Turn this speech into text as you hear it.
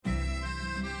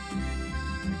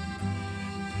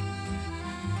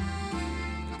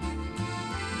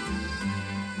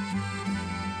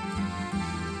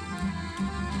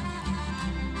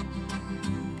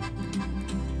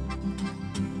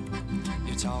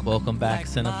Welcome back,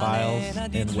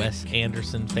 cinephiles and Wes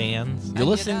Anderson fans. You're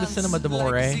listening to Cinema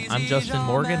D'Amore. I'm Justin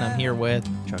Morgan. I'm here with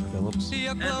Chuck Phillips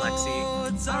and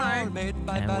Lexi. Hi.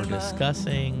 and we're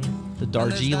discussing the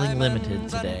Darjeeling Limited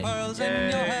today.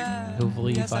 Yay.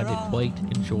 Hopefully you find it quite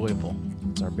enjoyable.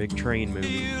 It's our big train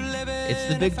movie.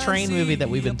 It's the big train movie that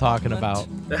we've been talking about.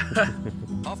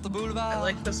 I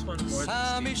like this one more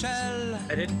than Stevens.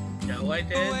 I didn't know I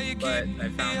did, but I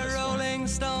found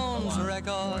this one a lot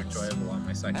more enjoyable on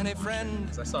my second watch.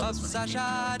 Because I saw this one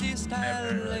in I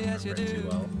haven't really remembered it too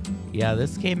well. Yeah,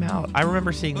 this came out. I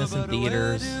remember seeing this in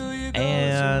theaters,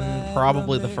 and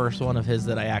probably the first one of his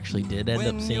that I actually did end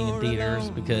up seeing in theaters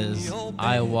because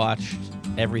I watched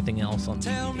everything else on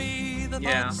DVD.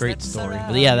 Yeah. Great story.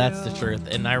 But yeah, that's the truth.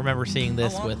 And I remember seeing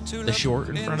this with the short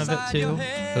in front of it too.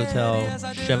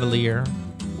 Hotel Chevalier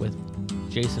with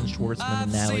Jason Schwartzman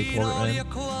and Natalie Portman.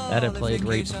 That had played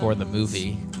right before the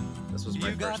movie. This was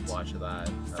my first watch of that.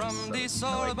 I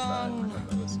like that.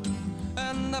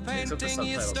 Except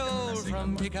the subtitles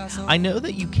get missing. I know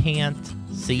that you can't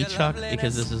see Chuck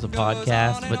because this is a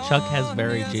podcast, but Chuck has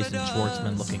very Jason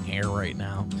Schwartzman looking hair right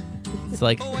now. It's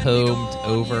like combed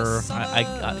over. I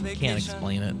can't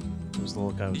explain it. It was the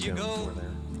look I was going for there.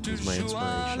 It was my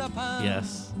inspiration.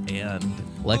 Yes, and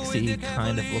Lexi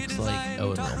kind of looks like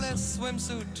Owen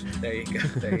Wilson. There you go.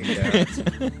 There you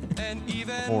go.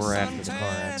 Before or after the car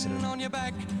accident.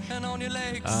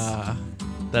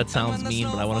 That sounds mean,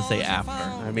 but I want to say after.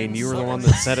 I mean, you were the one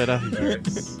that set it up.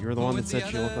 You were the one that said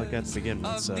she looked like that to begin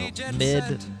with, so. Mid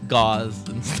gauze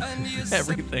and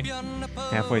everything.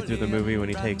 Halfway through the movie when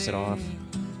he takes it off.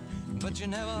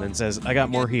 And then says, I got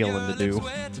more healing to do.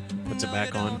 Puts it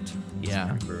back on.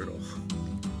 Yeah. Brutal.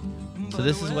 So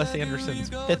this is Wes Anderson's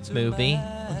fifth movie.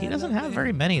 He doesn't have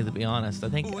very many, to be honest. I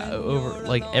think over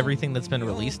like everything that's been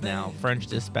released now, French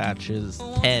Dispatch is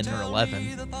 10 or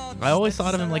 11. I always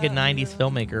thought of him like a 90s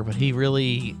filmmaker, but he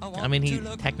really, I mean, he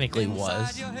technically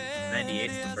was.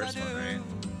 98's the first one, right?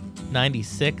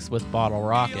 96 with Bottle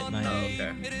Rocket, 98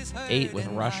 Oh, okay. with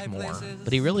Rushmore.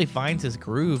 But he really finds his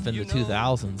groove in the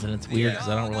 2000s, and it's weird because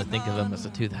I don't really think of him as a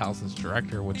 2000s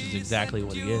director, which is exactly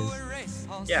what he is.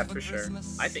 Yeah, for sure.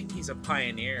 I think he's a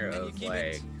pioneer of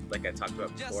like I talked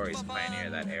about before, he's a pioneer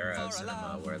of that era of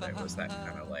cinema where there was that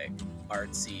kind of like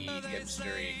artsy,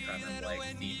 hipstery kind of like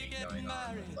theming going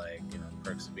on with like, you know,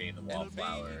 Perks of Being the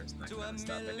Wallflowers and that kind of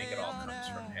stuff. I think it all comes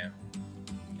from him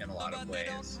in a lot of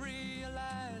ways.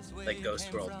 Like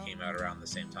Ghost World came out around the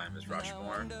same time as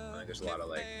Rushmore. I think there's a lot of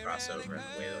like crossover in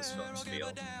the way those films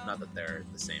feel. Not that they're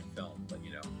the same film, but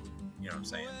you know what I'm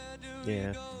saying.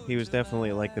 Yeah, he was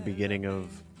definitely like the beginning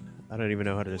of, I don't even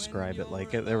know how to describe it. Like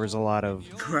there was a lot of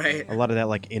Right. that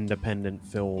like independent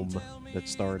film that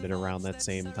started around that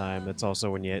same time. That's also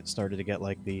when you started to get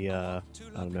like the I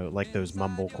don't know, like those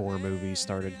mumblecore movies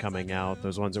started coming out.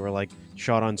 Those ones that were like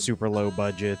shot on super low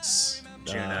budgets.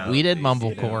 Juno. We did You know,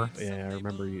 Mumblecore. yeah, I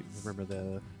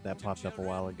remember that popped up a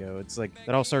while ago. It's like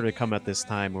that all started to come at this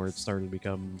time where it started to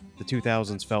become the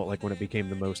 2000s felt like when it became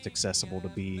the most accessible to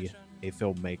be a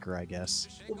filmmaker, I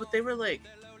guess. Well, but they were like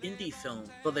indie films.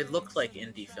 Well, they looked like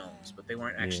indie films, but they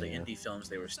weren't actually Yeah. indie films.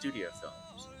 They were studio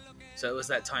films. So it was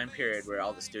that time period where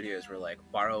all the studios were like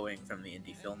borrowing from the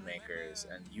indie filmmakers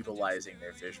and utilizing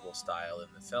their visual style in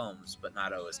the films, but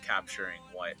not always capturing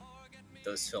what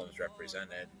those films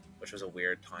represented, which was a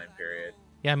weird time period.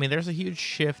 Yeah, I mean, there's a huge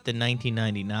shift in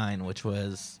 1999, which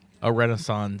was a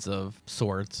renaissance of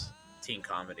sorts. Teen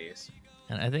comedies.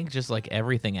 And I think just like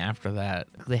everything after that,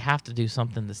 they have to do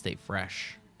something to stay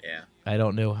fresh. Yeah. I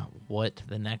don't know what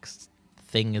the next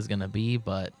thing is going to be,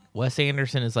 but Wes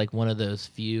Anderson is like one of those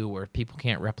few where people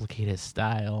can't replicate his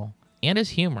style and his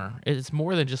humor. It's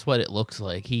more than just what it looks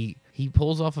like. He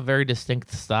pulls off a very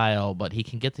distinct style, but he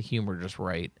can get the humor just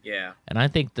right. Yeah. And I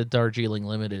think the Darjeeling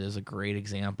Limited is a great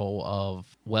example of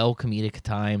well comedic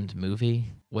timed movie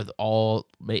with all,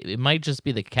 it might just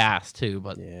be the cast too,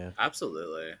 but Yeah.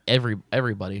 Absolutely.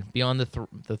 everybody beyond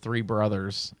the three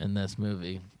brothers in this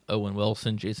movie. Owen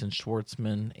Wilson, Jason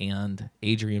Schwartzman, and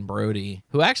Adrian Brody,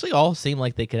 who actually all seem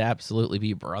like they could absolutely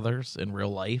be brothers in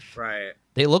real life. Right.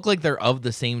 They look like they're of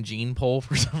the same gene pool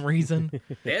for some reason.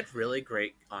 They had really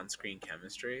great on-screen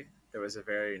chemistry. There was a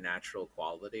very natural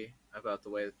quality about the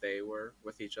way that they were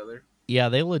with each other. Yeah,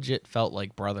 they legit felt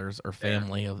like brothers or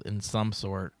family in some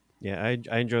sort. Yeah,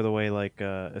 I enjoy the way, like,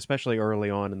 especially early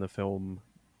on in the film,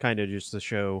 kind of just to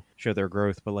show their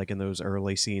growth, but like in those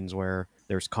early scenes where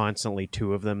there's constantly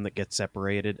two of them that get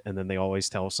separated, and then they always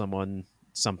tell someone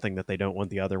something that they don't want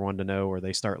the other one to know, or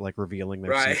they start like revealing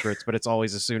their Right. secrets. But it's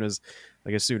always as soon as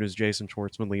Jason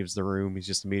Schwartzman leaves the room, he's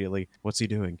just immediately, what's he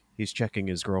doing? He's checking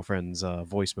his girlfriend's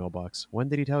voicemail box. When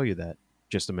did he tell you that?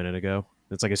 just a minute ago.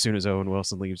 It's like as soon as Owen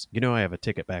Wilson leaves, I have a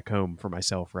ticket back home for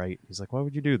myself, right? He's like, why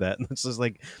would you do that? And it's just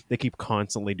like they keep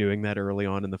constantly doing that early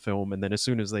on in the film, and then as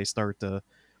soon as like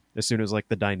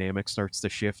the dynamic starts to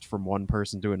shift from one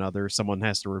person to another, someone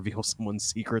has to reveal someone's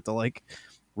secret to like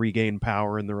regain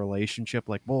power in the relationship.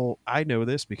 Like, well, I know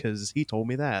this because he told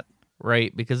me that.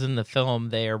 Right, because in the film,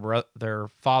 their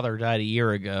father died a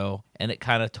year ago, and it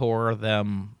kind of tore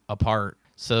them apart.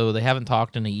 So they haven't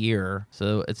talked in a year.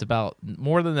 So it's about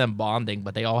more than them bonding,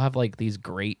 but they all have like these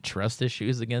great trust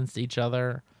issues against each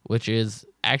other, which is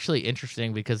actually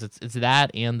interesting because it's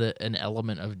that and an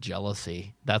element of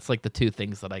jealousy. That's like the two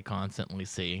things that I constantly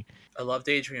see. I loved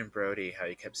Adrian Brody, how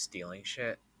he kept stealing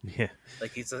shit. Yeah.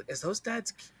 Like, is those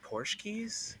dad's Porsche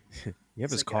keys? You have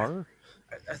It's his like, car?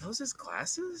 Are those his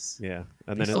glasses? Yeah.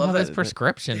 And They then still have his that-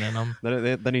 prescription in them.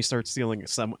 then he starts stealing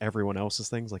everyone else's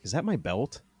things. Like, is that my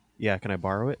belt? Yeah, can I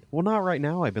borrow it? Well, not right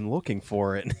now. I've been looking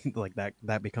for it. Like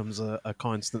that becomes a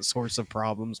constant source of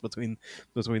problems between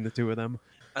the two of them.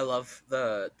 I love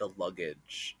the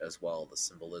luggage as well, the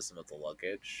symbolism of the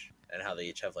luggage, and how they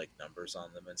each have like numbers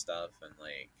on them and stuff, and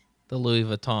like, The Louis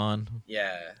Vuitton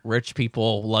yeah, rich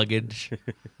people luggage.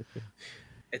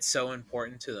 it's so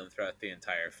important to them throughout the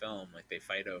entire film. Like, they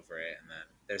fight over it, and then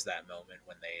there's that moment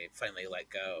when they finally let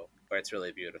go, where it's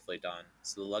really beautifully done.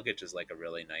 So the luggage is like a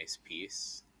really nice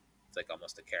piece. It's like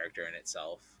almost a character in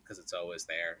itself because it's always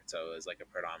there. It's always like a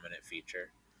predominant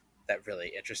feature. That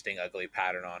really interesting ugly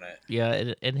pattern on it.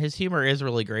 Yeah, and his humor is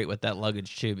really great with that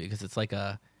luggage too, because it's like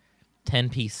a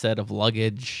 10-piece set of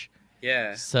luggage.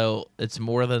 Yeah. So it's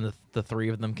more than the three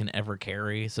of them can ever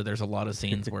carry. So there's a lot of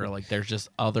scenes where like there's just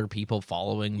other people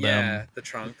following Yeah, them. the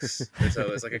trunks. There's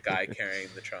always like a guy carrying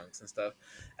the trunks and stuff.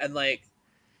 And like,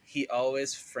 he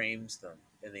always frames them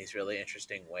in these really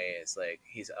interesting ways. Like,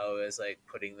 he's always like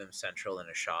putting them central in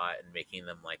a shot and making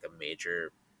them like a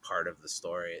major part of the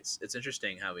story. It's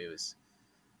interesting how he was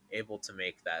able to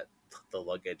make the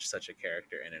luggage such a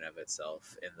character in and of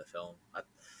itself in the film.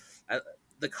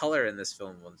 The color in this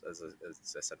film, as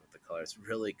I said with the color, it's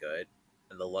really good,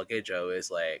 and the luggage always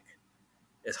like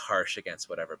is harsh against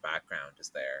whatever background is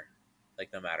there. Like,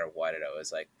 no matter what, it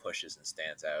always like pushes and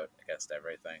stands out against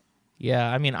everything.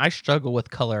 Yeah, I mean, I struggle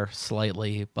with color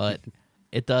slightly, but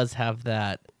it does have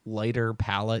that lighter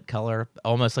palette color,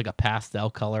 almost like a pastel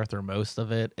color through most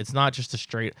of it. It's not just a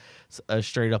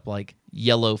straight up like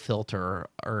yellow filter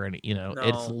or any, No.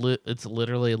 it's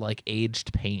literally like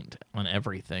aged paint on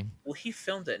everything. Well, he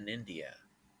filmed it in India.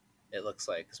 It looks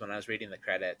like, because when I was reading the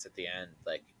credits at the end,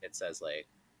 like, it says like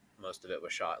most of it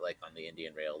was shot like on the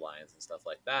Indian rail lines and stuff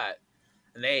like that,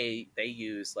 and they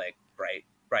use like bright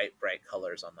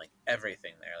colors on like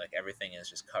everything there. Like, everything is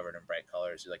just covered in bright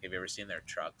colors. Like, have you ever seen their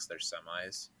trucks, their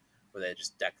semis, where they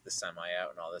just deck the semi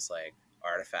out and all this like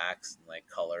artifacts and like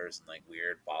colors and like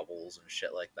weird baubles and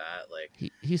shit like that?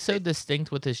 Like, He's so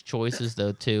distinct with his choices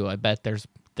though too. I bet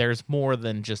there's more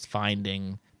than just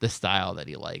finding the style that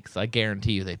he likes. I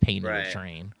guarantee you they painted Right. a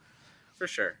train. for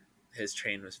sure, his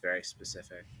train was very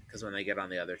specific, because when they get on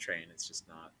the other train, it's just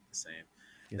not the same.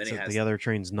 Then he has The other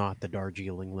train's not the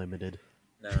Darjeeling Limited.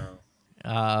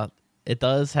 no. It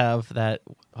does have that.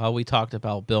 We talked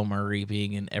about Bill Murray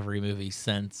being in every movie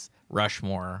since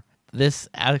Rushmore. This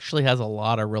actually has a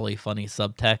lot of really funny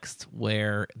subtext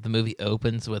where the movie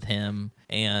opens with him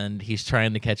and he's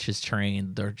trying to catch his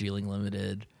train, Darjeeling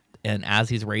Limited. And as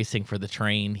he's racing for the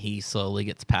train, he slowly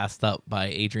gets passed up by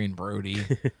Adrian Brody,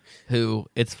 who,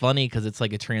 it's funny because it's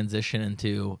like a transition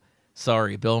into,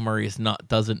 sorry, Bill Murray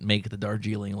doesn't make the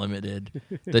Darjeeling Limited,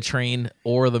 the train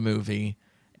or the movie.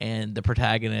 And the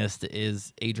protagonist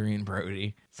is Adrian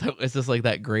Brody. So it's just like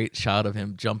that great shot of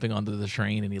him jumping onto the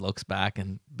train and he looks back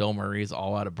and Bill Murray's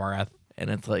all out of breath. And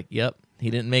it's like, yep, he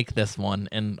didn't make this one.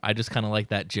 And I just kind of like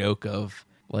that joke of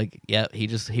like, yeah,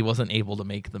 he wasn't able to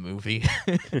make the movie.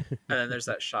 And then there's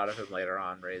that shot of him later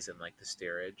on raising like the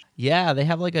steerage. Yeah, they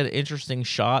have like an interesting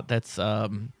shot that's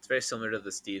It's very similar to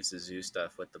the Steve Zissou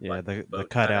stuff with the The boat cutouts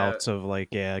cutout. of like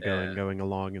going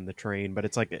along in the train, but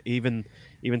it's like even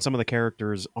some of the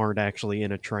characters aren't actually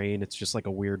in a train. It's just like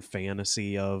a weird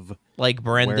fantasy of like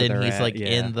where Brendan, they're he's at, like yeah.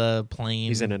 in the plane.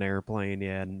 he's in an airplane,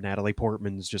 yeah. And Natalie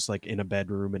Portman's just like in a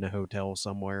bedroom in a hotel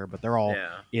somewhere, but they're all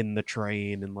Yeah. in the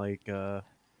train and like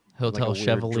Hotel like a weird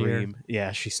Chevalier. dream.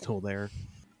 Yeah, she's still there.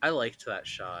 I liked that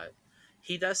shot.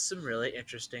 He does some really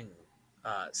interesting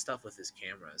stuff with his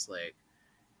cameras. Like,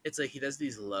 it's like he does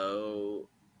these low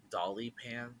dolly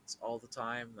pans all the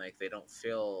time. Like, they don't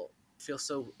feel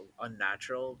so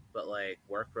unnatural, but like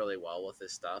work really well with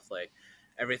his stuff. Like,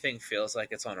 everything feels like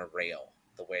it's on a rail,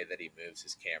 the way that he moves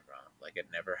his camera. Like, it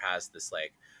never has this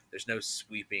like, there's no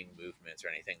sweeping movements or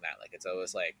anything that, like, it's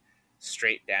always like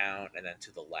straight down and then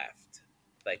to the left.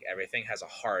 Like everything has a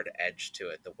hard edge to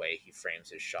it, the way he frames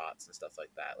his shots and stuff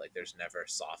like that. Like there's never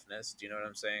softness. Do you know what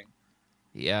I'm saying?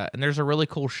 Yeah, and there's a really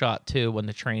cool shot too when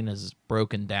the train is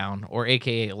broken down, or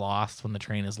AKA lost, when the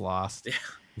train is lost.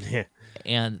 Yeah.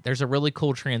 And there's a really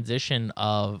cool transition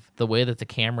of the way that the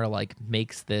camera like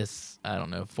makes this, I don't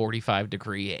know,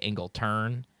 45-degree angle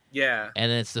turn. Yeah.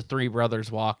 And then it's the three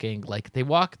brothers walking. Like they're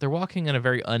walking in a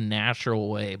very unnatural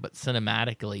way, but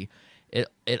cinematically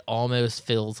it almost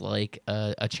feels like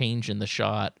a change in the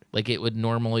shot. Like it would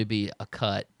normally be a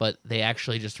cut, but they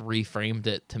actually just reframed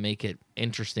it to make it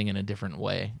interesting in a different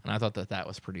way. And I thought that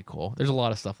was pretty cool. There's a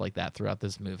lot of stuff like that throughout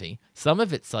this movie. Some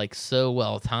of it's like so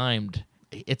well timed.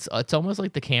 It's almost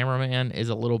like the cameraman is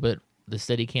a little bit, the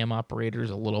Steadicam operator is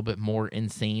a little bit more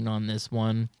insane on this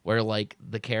one, where like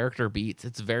the character beats,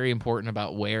 it's very important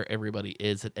about where everybody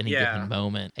is at any given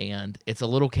moment, and it's a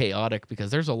little chaotic because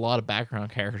there's a lot of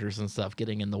background characters and stuff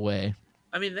getting in the way.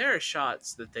 I mean, there are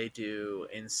shots that they do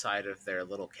inside of their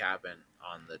little cabin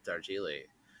on the Darjeeling,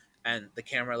 and the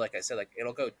camera, like I said, like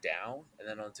it'll go down and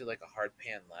then it'll do like a hard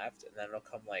pan left and then it'll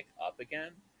come like up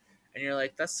again. And you're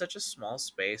like, that's such a small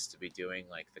space to be doing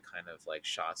like the kind of like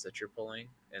shots that you're pulling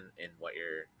in what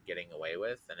you're getting away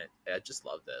with. And I just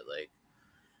loved it. Like,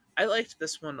 I liked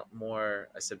this one more,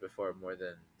 I said before, more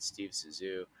than Steve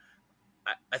Zissou.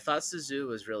 I thought Zissou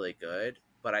was really good,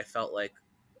 but I felt like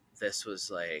this was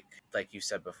like you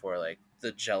said before, like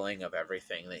the gelling of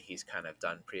everything that he's kind of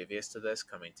done previous to this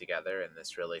coming together in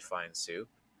this really fine soup.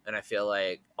 And I feel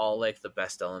like all like the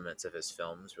best elements of his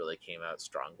films really came out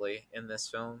strongly in this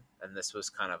film, and this was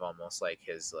kind of almost like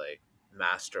his like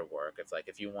masterwork.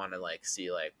 If you want to like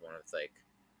see like one of like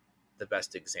the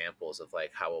best examples of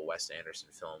like how a Wes Anderson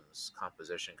film's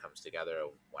composition comes together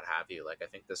or what have you, like I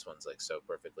think this one's like so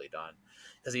perfectly done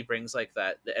because he brings like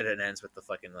that, and it ends with the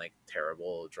fucking like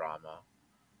terrible drama.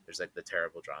 There's like the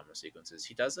terrible drama sequences.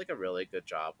 He does like a really good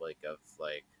job like of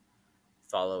like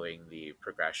following the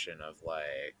progression of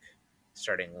like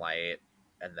starting light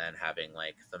and then having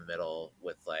like the middle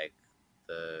with like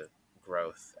the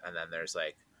growth, and then there's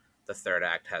like the third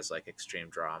act has like extreme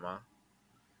drama,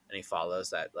 and he follows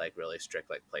that like really strict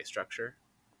like play structure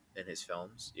in his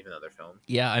films, even though they're filmed.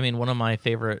 Yeah, I mean, one of my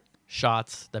favorite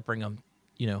shots that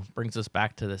brings us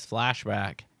back to this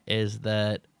flashback is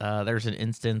that there's an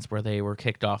instance where they were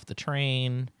kicked off the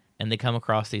train and they come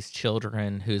across these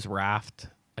children whose raft,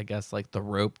 I guess like the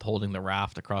rope holding the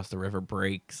raft across the river,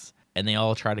 breaks, and they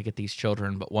all try to get these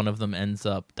children, but one of them ends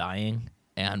up dying.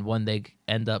 And when they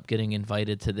end up getting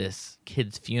invited to this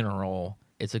kid's funeral,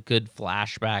 it's a good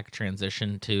flashback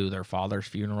transition to their father's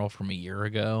funeral from a year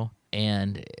ago.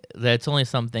 And that's only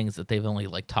some things that they've only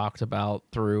like talked about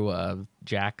through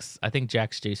Jack's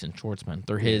Jason Schwartzman,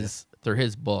 through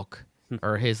his book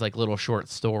or his like little short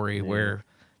story where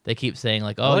they keep saying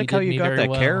like, "Oh, I like how you got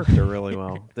that character really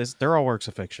well." They're all works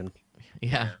of fiction.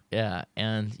 Yeah,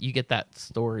 and you get that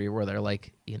story where they're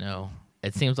like,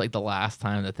 it seems like the last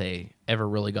time that they ever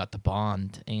really got to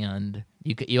bond, and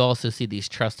you also see these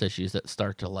trust issues that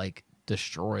start to like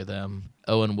destroy them.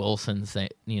 Owen Wilson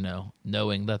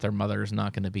knowing that their mother is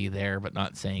not going to be there, but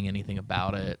not saying anything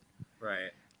about it.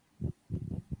 Right.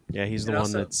 Yeah, he's the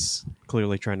one that's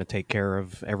clearly trying to take care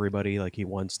of everybody. Like he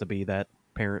wants to be that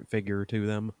parent figure to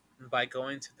them. By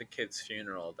going to the kid's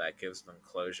funeral, that gives them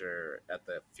closure at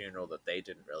the funeral that they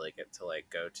didn't really get to like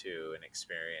go to and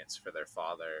experience for their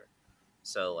father.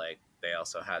 So like they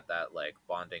also had that like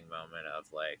bonding moment of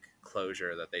like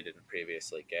closure that they didn't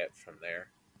previously get from their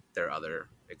other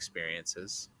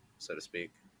experiences, so to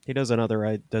speak. He does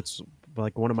that's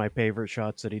like one of my favorite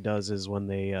shots that he does is when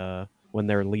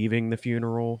they're leaving the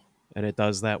funeral, and it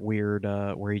does that weird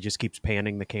where he just keeps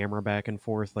panning the camera back and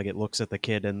forth, like it looks at the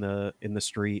kid in the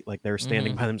street, like they're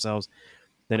standing by themselves.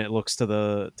 Then it looks to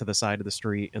the side of the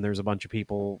street, and there's a bunch of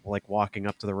people like walking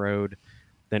up to the road.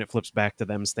 Then it flips back to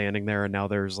them standing there, and now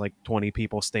there's like 20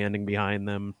 people standing behind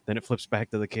them. Then it flips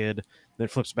back to the kid. Then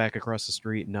it flips back across the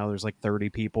street, and now there's like 30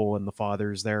 people, and the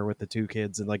father's there with the two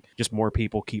kids, and like just more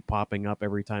people keep popping up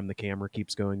every time the camera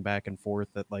keeps going back and forth.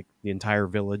 That like the entire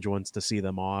village wants to see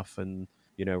them off, and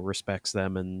respects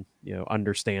them, and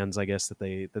understands, I guess, that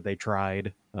they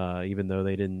tried, even though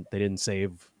they didn't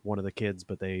save one of the kids,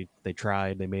 but they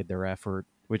tried. They made their effort.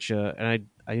 Which and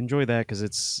I enjoy that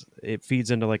because it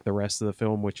feeds into like the rest of the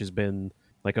film, which has been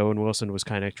like Owen Wilson was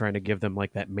kind of trying to give them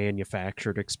like that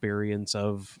manufactured experience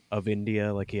of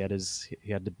India. Like he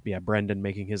had Brendan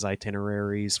making his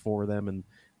itineraries for them and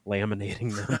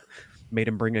laminating them. Made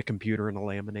him bring a computer and a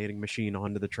laminating machine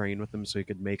onto the train with him so he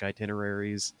could make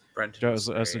itineraries. Brendan was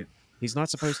great. He's not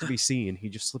supposed to be seen. He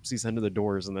just slips these under the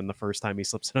doors, and then the first time he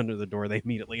slips it under the door, they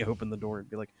immediately open the door and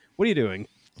be like, "What are you doing?"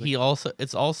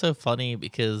 It's also funny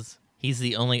because he's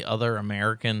the only other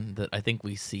American that I think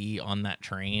we see on that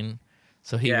train.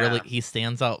 So he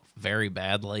stands out very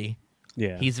badly.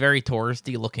 Yeah, He's very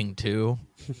touristy looking too.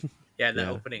 Yeah, in the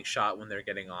Yeah. opening shot when they're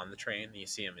getting on the train, you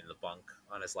see him in the bunk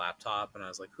on his laptop, and I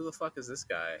was like, "Who the fuck is this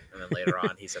guy?" And then later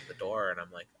on, he's at the door, and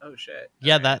I'm like, "Oh shit!"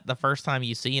 Yeah, Alright. that the first time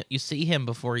you see him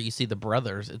before you see the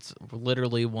brothers. It's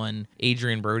literally when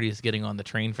Adrian Brody is getting on the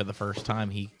train for the first time.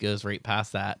 He goes right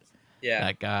past that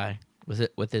guy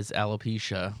with his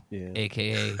alopecia, yeah,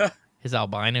 aka his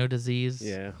albino disease.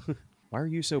 yeah. Why are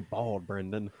you so bald,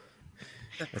 Brendan?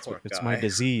 Poor It's guy. my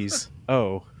disease.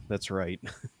 Oh, that's right.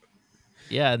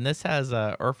 Yeah, and this has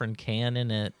Irfan Khan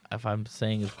in it. If I'm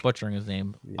butchering his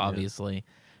name, Yeah. obviously,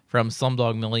 from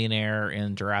Slumdog Millionaire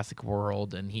and Jurassic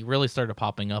World, and he really started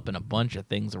popping up in a bunch of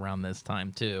things around this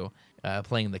time too,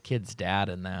 playing the kid's dad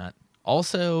in that.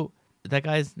 Also, that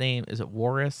guy's name is it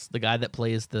Warris, the guy that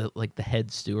plays the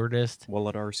head stewardess.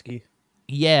 Wolodarski.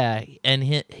 Yeah, and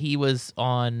he was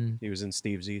on. He was in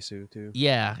Steve Zissou too.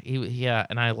 Yeah,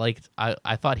 and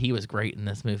I thought he was great in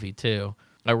this movie too.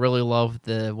 I really loved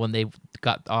when they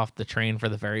got off the train for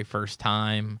the very first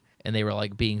time and they were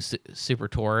like being super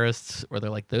tourists, where they're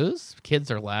like, those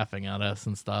kids are laughing at us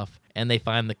and stuff, and they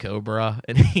find the cobra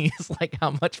and he's like,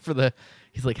 how much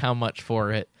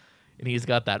for it? And he's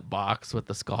got that box with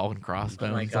the skull and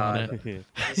crossbones on God. it.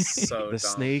 It's so The dumb.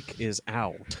 snake is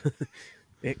out.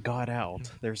 It got out.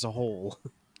 There's a hole.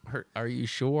 Are you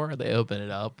sure? They open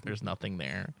it up. There's nothing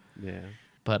there. Yeah.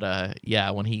 But yeah,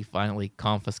 when he finally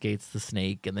confiscates the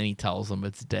snake and then he tells them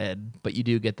it's dead, but you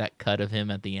do get that cut of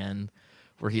him at the end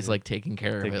where he's like taking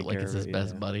care of Taking it like care it's of his it,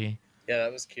 best yeah. buddy. Yeah,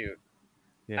 that was cute.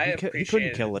 Yeah, I he couldn't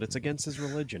appreciated kill it. It's against his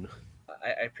religion.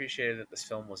 I appreciated that this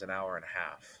film was an hour and a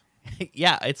half.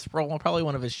 Yeah, it's probably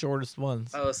one of his shortest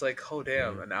ones. I was like, oh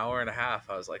damn, an hour and a half.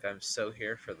 I was like, I'm so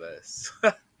here for this.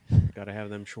 Gotta have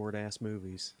them short ass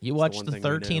movies. You It's watch one the thing we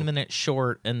know. 13-minute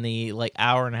short and the like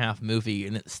hour and a half movie,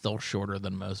 and it's still shorter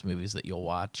than most movies that you'll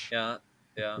watch. Yeah.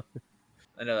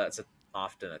 I know that's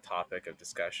often a topic of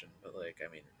discussion, but like,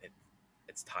 I mean,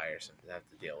 it's tiresome to have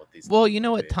to deal with these. Well, you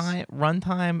know what? movies.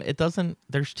 Runtime, it doesn't.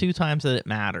 There's two times that it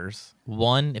matters.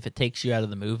 One, if it takes you out of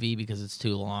the movie because it's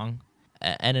too long,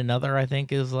 and another, I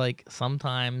think, is like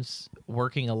sometimes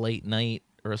working a late night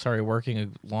working a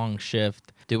long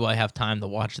shift. Do I have time to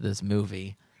watch this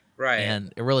movie? Right.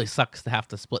 And it really sucks to have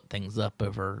to split things up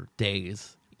over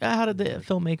days. How did the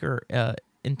filmmaker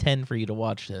intend for you to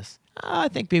watch this? I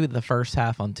think maybe the first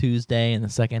half on Tuesday and the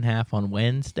second half on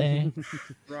Wednesday.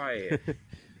 Right.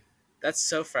 That's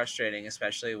so frustrating,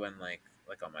 especially when like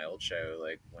on my old show,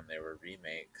 like when there were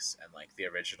remakes and like the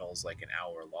original's like an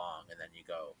hour long, and then you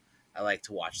go, I like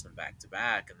to watch them back to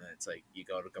back, and then it's like you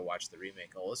go watch the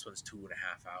remake. Oh, this one's 2.5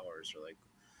 hours or like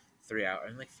 3 hours.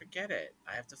 I'm like, forget it.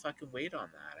 I have to fucking wait on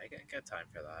that. I can't get time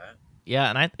for that.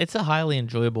 Yeah, and it's a highly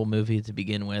enjoyable movie to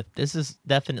begin with. This is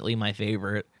definitely my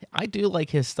favorite. I do like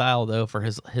his style though for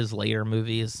his later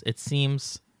movies. It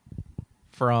seems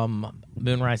from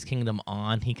Moonrise Kingdom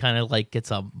on, he kind of like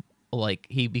gets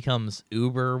he becomes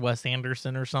uber Wes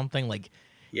Anderson or something. Like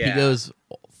Yeah. he goes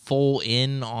full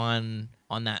in on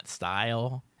that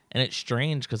style. And it's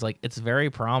strange because like it's very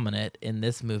prominent in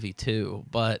this movie too.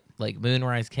 But like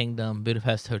Moonrise Kingdom,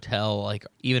 Budapest Hotel, like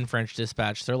even French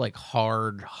Dispatch, they're like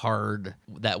hard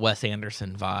that Wes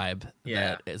Anderson vibe.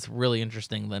 Yeah. That is really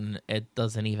interesting. Then it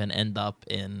doesn't even end up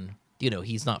in,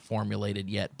 he's not formulated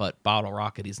yet. But Bottle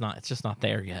Rocket, he's not. It's just not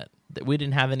there yet. We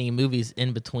didn't have any movies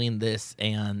in between this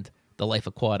and The Life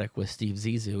Aquatic with Steve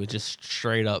Zissou. It just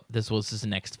straight up, this was his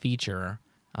next feature.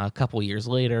 A couple years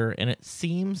later, and it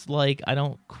seems like I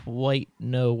don't quite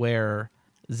know where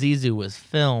Zissou was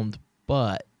filmed,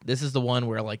 but this is the one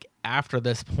where like after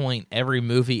this point every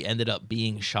movie ended up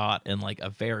being shot in like a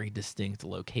very distinct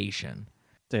location.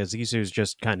 Zissou's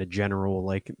just kind of general,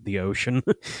 like the ocean.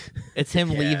 It's him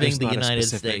Yeah, leaving There's the not a United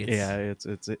specific- States. Yeah,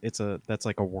 it's that's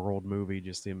like a world movie,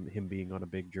 just him being on a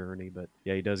big journey. But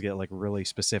yeah, he does get like really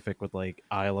specific with like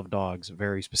Isle of Dogs,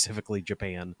 very specifically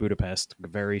Japan, Budapest,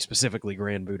 very specifically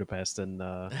Grand Budapest, and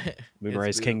Moonrise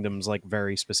beautiful. Kingdom's like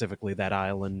very specifically that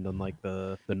island on like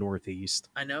the northeast.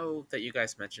 I know that you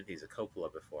guys mentioned he's a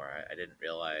Coppola before. I didn't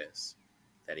realize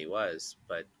that he was,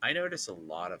 but I noticed a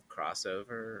lot of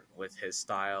crossover with his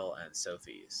style and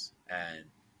Sophie's. And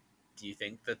do you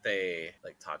think that they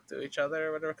like talk to each other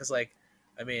or whatever? Because like,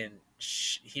 I mean,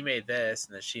 he made this,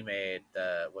 and then she made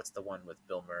what's the one with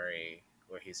Bill Murray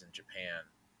where he's in Japan?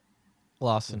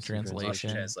 Lost in Lost in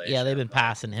Translation. Translation. Yeah, they've been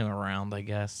passing him around, I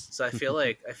guess. So I feel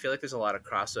like there's a lot of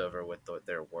crossover with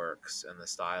their works and the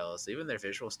styles, even their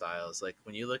visual styles. Like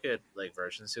when you look at like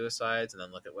Virgin Suicides and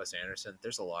then look at Wes Anderson,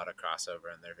 there's a lot of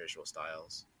crossover in their visual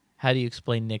styles. How do you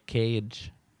explain Nick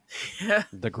Cage? Yeah,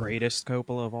 The greatest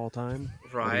Coppola of all time.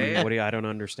 right. I don't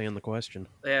understand the question.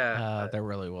 Yeah, There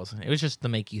really wasn't. It was just to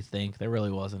make you think. There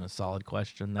really wasn't a solid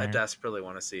question there. I desperately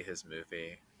want to see his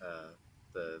movie.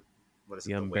 The what is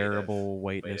it? The unbearable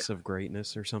weightness of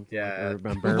greatness or something. Yeah. Like, or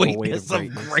unbearable weight of Weightness of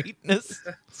greatness. greatness.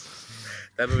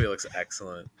 That movie looks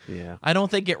excellent. Yeah, I don't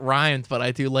think it rhymes, but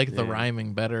I do like the Yeah.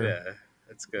 rhyming better. Yeah,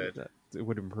 it's good. it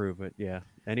would improve it. Yeah,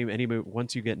 any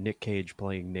once you get Nick Cage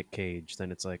playing Nick Cage, then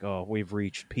it's like, oh, we've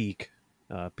reached peak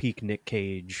Nick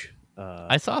Cage.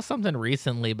 I saw something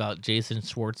recently about Jason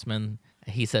Schwartzman.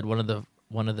 He said one of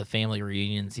the family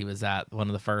reunions he was at, one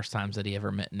of the first times that he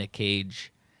ever met Nick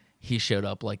Cage, he showed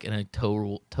up like in a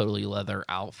totally leather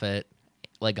outfit.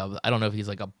 Like I don't know if he's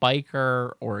like a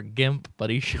biker or a gimp, but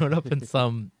he showed up in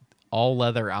some all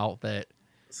leather outfit.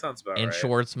 Sounds about And right.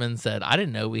 Schwartzman said, "I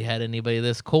didn't know we had anybody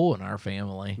this cool in our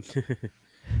family."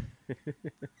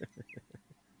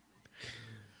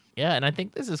 Yeah, and I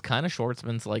think this is kind of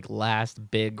Schwartzman's like last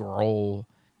big role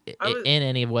in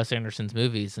any of Wes Anderson's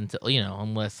movies until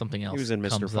unless something else. He was in Mr.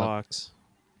 comes up. Fox.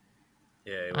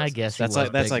 Yeah, it I was- guess That's he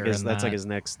like was bigger in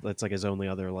that. that's like his only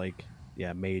other like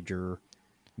major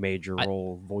I-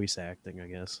 role voice acting, I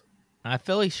guess. I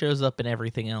feel he shows up in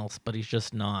everything else, but he's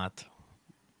just not.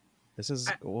 This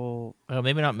is Well,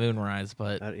 maybe not Moonrise,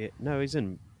 but no, he's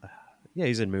in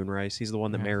he's in Moonrise. He's the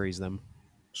one that Yeah. marries them.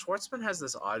 Schwartzman has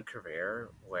this odd career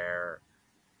where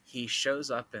he shows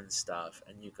up in stuff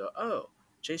and you go, oh,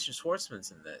 Jason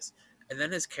Schwartzman's in this. And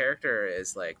then his character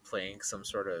is like playing some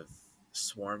sort of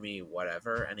swarmy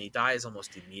whatever and he dies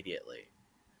almost immediately.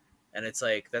 And it's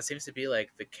like, that seems to be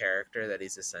like the character that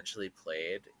he's essentially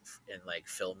played in like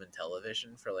film and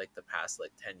television for like the past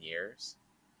like 10 years.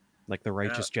 Like the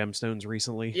Righteous Gemstones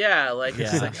recently. Yeah, like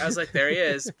it's Yeah. like I was like, there he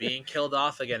is being killed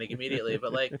off again immediately.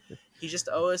 But like, he just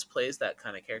always plays that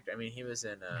kind of character. I mean, he was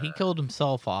in. he killed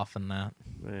himself off in that.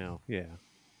 Well, yeah.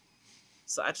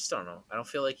 So I just don't know. I don't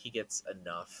feel like he gets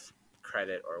enough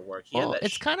credit or work. He had Well, that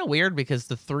it's kind of weird because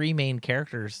the three main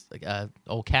characters,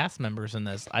 old cast members in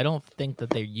this, I don't think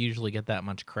that they usually get that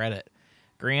much credit.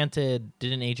 Granted,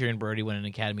 didn't Adrian Brody win an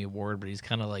Academy Award, but he's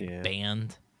kind of like Yeah.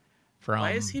 banned from.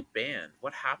 Why is he banned?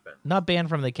 What happened? Not banned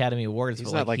from the Academy Awards,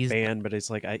 He's but not like he's banned, but it's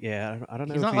like I don't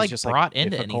know he's if not, he's like, just brought like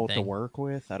into difficult to anything. work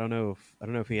with. I don't know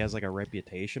if he has like a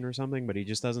reputation or something, but he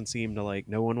just doesn't seem to like.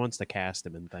 No one wants to cast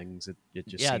him in things. It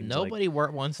just yeah. seems Nobody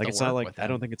wants like to it's work not like with him. I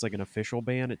don't think it's like an official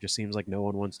ban. It just seems like no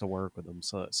one wants to work with him.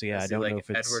 So yeah, Is I he don't like know if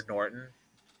it's Edward Norton.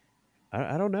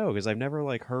 I don't know because I've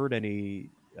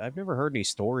never heard any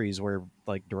stories where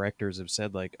like directors have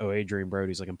said like, oh, Adrian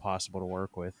Brody's like impossible to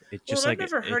work with. It's just Well, like I've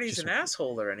never it heard he's just- an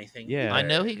asshole or anything. Yeah. I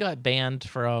know either. he got banned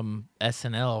from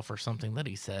SNL for something that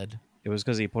he said. It was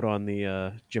because he put on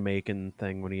the Jamaican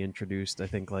thing when he introduced, I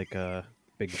think, like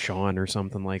Big Sean or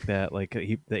something like that. Like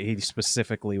he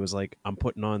specifically was like, "I'm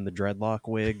putting on the dreadlock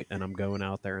wig and I'm going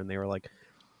out there," and they were like,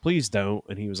 "Please don't,"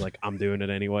 and he was like, "I'm doing it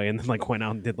anyway," and then like went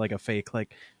out and did like a fake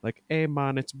like, "Hey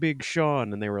man, it's Big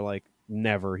Sean," and they were like,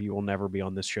 "Never, he will never be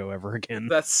on this show ever again."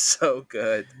 That's so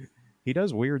good. He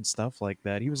does weird stuff like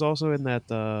that. He was also in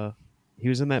that. He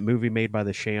was in that movie made by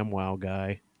the ShamWow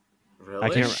guy. Really? I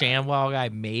The can't- ShamWow guy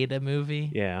made a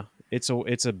movie. Yeah, it's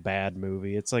a bad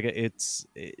movie. It's like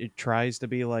it tries to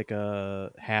be like a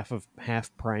half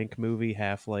prank movie,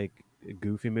 half like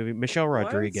goofy movie. Michelle What?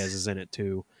 Rodriguez is in it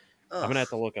too. I'm Ugh. gonna have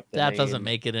to look up the That name. doesn't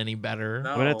make it any better. No.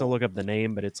 I'm gonna have to look up the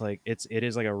name, but it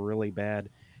is like a really bad.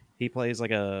 He plays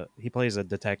a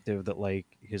detective that like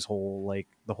his whole like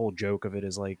the whole joke of it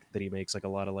is like that he makes like a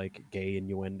lot of like gay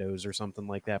innuendos or something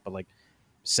like that, but like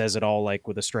says it all like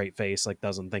with a straight face, like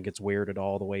doesn't think it's weird at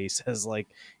all the way he says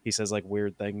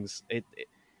weird things. I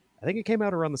think it came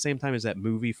out around the same time as that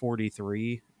movie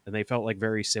 43, and they felt like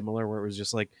very similar where it was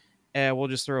just like, we'll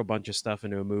just throw a bunch of stuff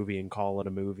into a movie and call it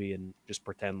a movie and just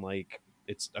pretend like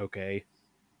it's okay.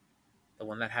 The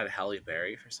one that had Halle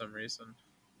Berry for some reason.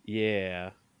 Yeah.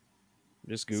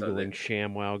 Just So Googling they-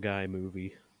 ShamWow guy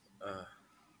movie.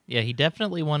 Yeah, he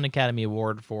definitely won an Academy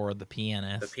Award for The The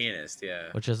Pianist, Pianist, yeah.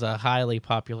 which is a highly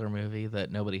popular movie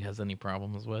that nobody has any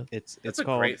problems with. It's It's a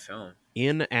called great film.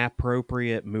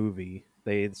 Inappropriate Movie.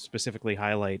 They specifically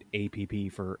highlight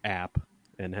APP for app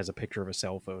and has a picture of a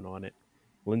cell phone on it.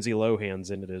 Lindsay Lohan's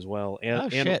in it as well. Oh,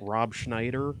 And shit. Rob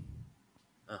Schneider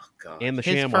Oh god. and the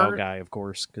His ShamWow fir- guy, of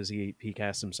course, because he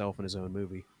cast himself in his own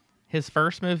movie. His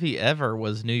first movie ever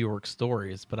was New York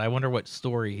Stories, but I wonder what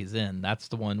story he's in. That's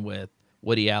the one with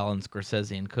Woody Allen,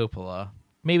 Scorsese, and Coppola.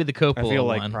 Maybe the Coppola I feel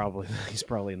like one. probably he's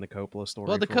probably in the Coppola story.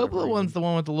 Well, the for whatever Coppola one's reason. the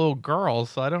one with the little girl,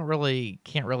 so I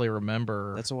can't really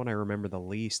remember. That's the one I remember the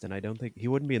least, and I don't think he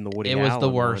wouldn't be in the Woody it Allen was the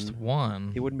worst one.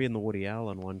 one. He wouldn't be in the Woody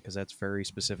Allen one because that's very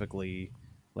specifically,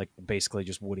 like, basically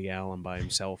just Woody Allen by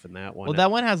himself in that one. Well, that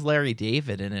one has Larry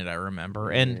David in it, I remember,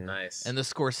 and Yeah. Nice. the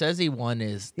Scorsese one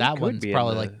is He that could one's be in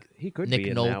probably the- like he could Nick be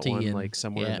in that Nolte one, and- like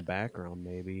somewhere in yeah. the background,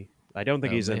 maybe. I don't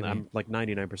think Oh, he's in. maybe. I'm like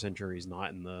 99% sure he's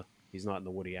not in the. He's not in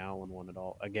the Woody Allen one at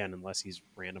all. Again, unless he's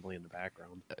randomly in the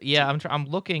background. yeah. I'm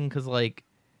looking because like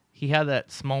he had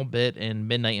that small bit in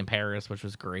Midnight in Paris, which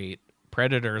was great.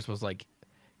 Predators was like,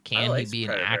 can he liked be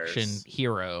an Predators. action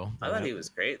hero? I thought he was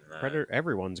great in that. Predator.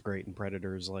 Everyone's great in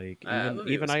Predators. Like That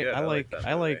movie even was good. I I like liked that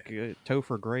I movie. like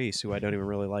Topher Grace, who I don't even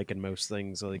really like in most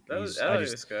things. Like That was, he's, I I thought he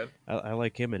just was good. I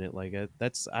like him in it. Like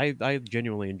I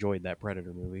genuinely enjoyed that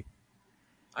Predator movie.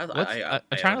 I'm I'm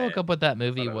trying to look up what that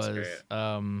movie Thought it was was.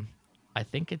 great. I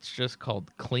think it's just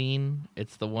called Clean.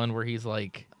 It's the one where he's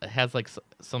like has like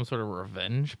some sort of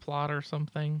revenge plot or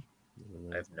something.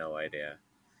 I have no idea.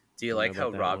 Do you Don't know like how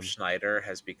about that Rob one. Schneider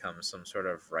has become some sort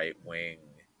of right wing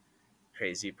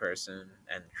crazy person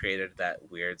and created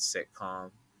that weird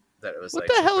sitcom that it was What like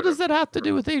the some hell sort does of- that have to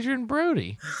do with Adrian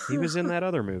Brody? He was in that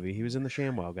other movie. He was in the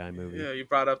ShamWow Guy movie. Yeah, you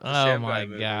brought up the Oh Sham my Guy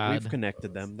movie. God. We've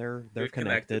connected them. They're We've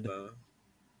connected. them.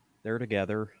 They're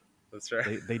together. That's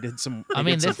right. They did some. I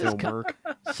they mean, did some this is film work.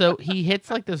 So he hits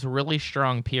like this really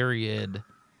strong period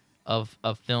of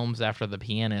films after The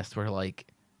Pianist where like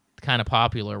kind of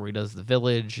popular where he does The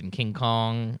Village and King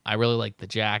Kong. I really like The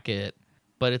Jacket.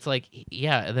 But it's like,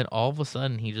 yeah, and then all of a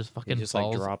sudden he just He fucking just like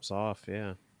falls. drops off.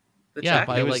 Yeah. The Yeah, Jacket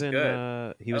by, He was was like- in.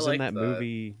 good. He was I in that liked that.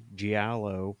 movie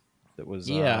Giallo. That was.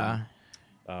 Yeah.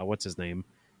 What's his name?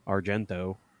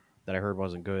 Argento. That I heard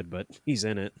wasn't good, but he's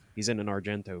in it. He's in an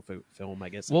Argento film, I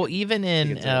guess. Well, even in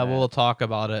can say that. we'll talk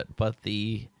about it, but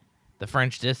the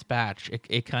French Dispatch,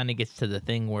 it kind of gets to the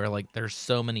thing where like there's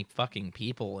so many fucking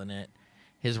people in it.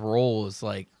 His role is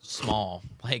like small,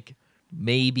 like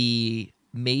maybe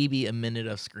a minute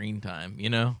of screen time, you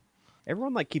know?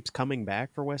 Everyone like keeps coming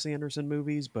back for Wes Anderson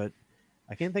movies, but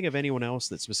I can't think of anyone else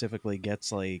that specifically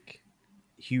gets like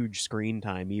huge screen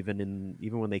time, even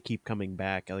when they keep coming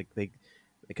back. Like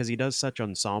because he does such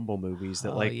ensemble movies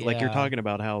that Oh, like you're yeah. talking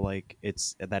about how like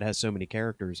it's that has so many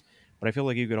characters, but I feel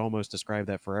like you could almost describe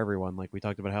that for everyone. Like we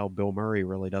talked about how Bill Murray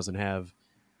really doesn't have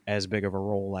as big of a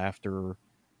role after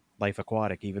Life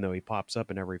Aquatic, even though he pops up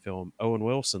in every film. Owen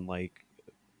Wilson, like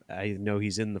I know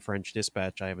he's in the French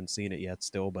Dispatch. I haven't seen it yet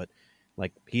still, but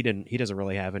like he doesn't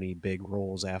really have any big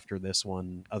roles after this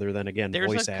one other than again There's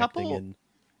a voice acting couple- and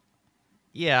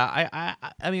Yeah,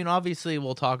 I mean, obviously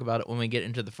we'll talk about it when we get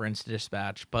into the French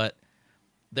Dispatch, but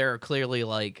there are clearly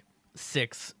like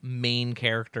 6 main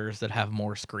characters that have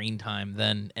more screen time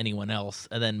than anyone else,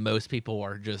 and then most people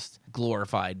are just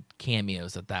glorified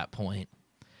cameos at that point.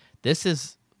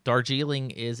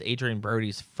 Darjeeling is Adrian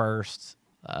Brody's first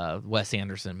Wes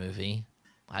Anderson movie.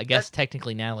 I guess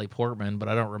technically Natalie Portman, but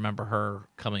I don't remember her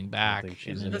coming back. think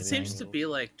she's in in That anything. seems to be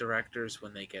like directors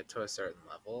when they get to a certain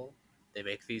level, they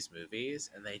make these movies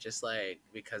and they just like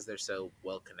because they're so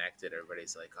well connected,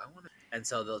 everybody's like, I want to, and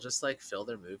so they'll just like fill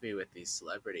their movie with these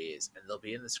celebrities, and they'll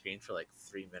be in the screen for like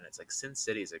 3 minutes. Like Sin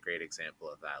City is a great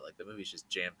example of that. Like the movie's just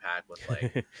jam packed with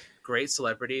like great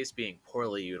celebrities being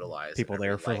poorly utilized. people and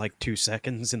there every, for like 2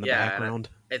 seconds in the Yeah, and background.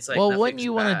 it's like well, wouldn't nothing's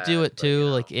you want bad, to do it but, too? you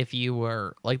know. Like if you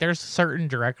were like, there's certain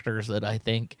directors that I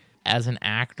think as an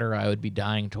actor I would be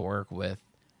dying to work with,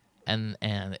 and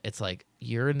it's like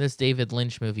you're in this David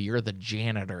Lynch movie, you're the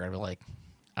janitor. I'd be like,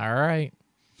 all right,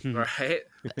 right,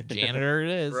 janitor it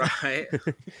is. right.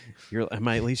 Am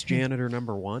I at least janitor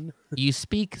number 1? You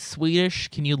speak Swedish?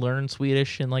 Can you learn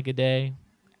Swedish in like a day?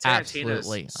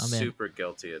 Absolutely, Tarantino's I'm in. super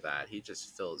guilty of that. He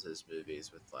just fills his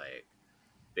movies with like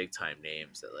big time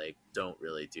names that like don't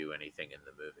really do anything in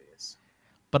the movies.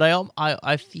 But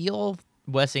I feel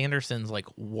Wes Anderson's like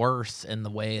worse in the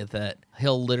way that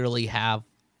he'll literally have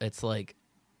it's like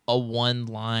a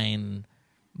 1-line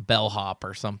bellhop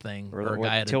or something, Or or a what,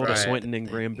 guy at a Tilda Right. Swinton in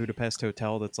Grand Budapest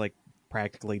Hotel that's like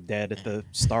practically dead at the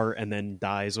start and then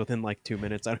dies within like 2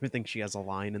 minutes. I don't think she has a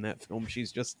line in that film.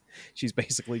 She's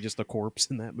basically just a corpse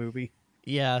in that movie.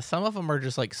 Yeah, some of them are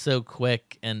just like so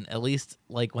quick, and at least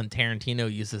like when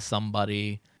Tarantino uses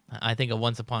somebody, I think of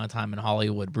Once Upon a Time in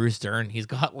Hollywood, Bruce Dern, he's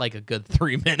got like a good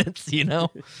 3 minutes, you know?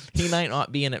 He might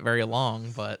not be in it very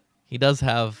long, but he does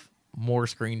have more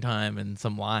screen time and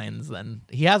some lines than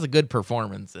he has a good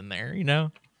performance in there, you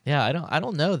know? Yeah, I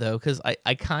don't know though, because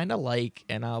I kind of like,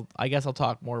 and I guess I'll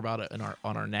talk more about it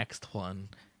on our next one.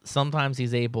 sometimes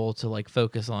he's able to like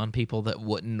focus on people that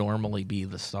wouldn't normally be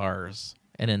the stars,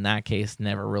 and in that case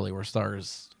never really were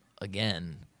stars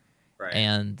again. Right.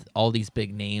 And all these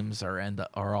big names are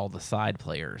all the side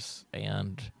players,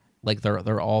 and like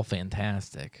they're all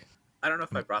fantastic. I don't know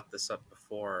if I brought this up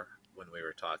before when we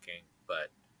were talking,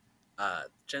 but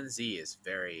Gen Z is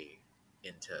very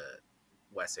into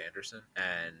Wes Anderson,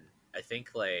 and I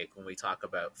think like when we talk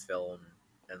about film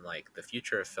and like the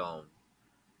future of film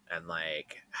and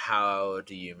like how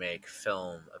do you make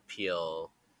film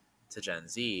appeal to Gen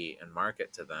Z and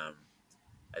market to them,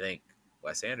 I think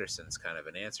Wes Anderson's kind of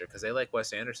an answer because they like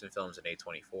Wes Anderson films in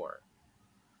A24.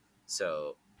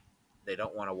 So they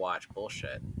don't want to watch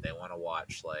bullshit. They want to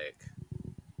watch like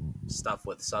stuff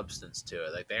with substance to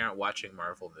it. Like they aren't watching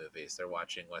Marvel movies. They're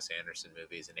watching Wes Anderson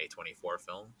movies and A24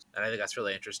 films. And I think that's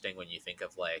really interesting when you think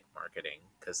of like marketing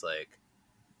because like,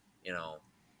 you know,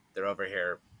 they're over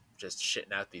here just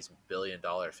shitting out these $1 billion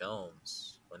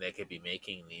films when they could be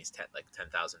making these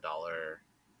 $10,000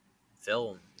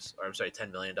 films, or I'm sorry,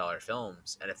 $10 million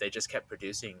films. And if they just kept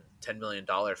producing $10 million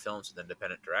films with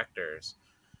independent directors,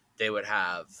 they would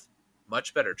have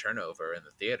much better turnover in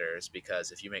the theaters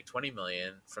because if you make 20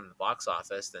 million from the box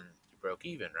office, then you broke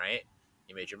even, right?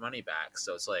 You made your money back.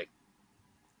 So it's like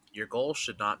your goal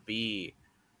should not be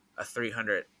a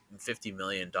 $350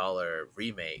 million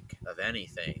remake of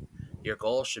anything. Your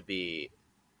goal should be,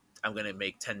 I'm going to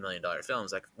make $10 million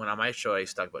films. Like when on my show, I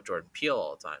used to talk about Jordan Peele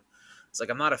all the time. It's like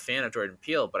I'm not a fan of Jordan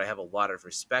Peele, but I have a lot of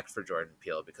respect for Jordan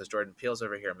Peele because Jordan Peele's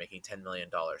over here making $10 million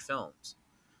films.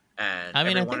 And I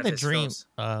mean, I think the dream.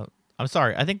 I'm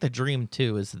sorry. I think the dream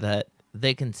too is that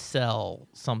they can sell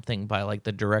something by like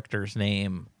the director's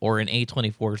name, or in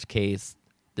A24's case,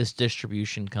 this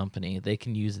distribution company. They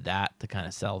can use that to kind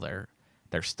of sell their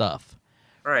stuff.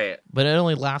 Right. But it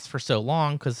only lasts for so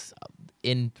long because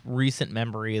in recent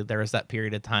memory, there was that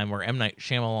period of time where M. Night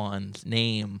Shyamalan's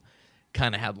name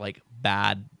kind of had like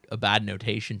a bad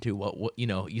notation to what you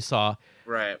know you saw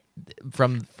right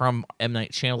from M.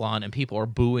 Night Shyamalan, and people are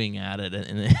booing at it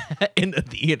in the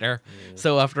theater. Yeah.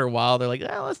 So after a while, they're like,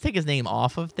 let's take his name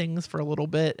off of things for a little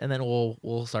bit, and then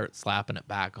we'll start slapping it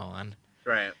back on.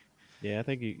 Right. Yeah, I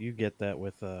think you get that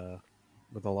with a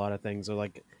lot of things. So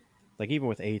like even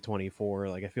with A24,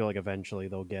 like I feel like eventually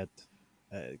they'll get,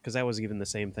 because that was even the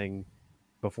same thing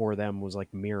before them was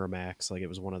like Miramax. Like it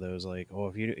was one of those like,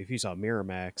 oh, if you saw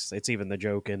Miramax, it's even the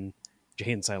joke in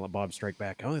Jay and Silent Bob Strike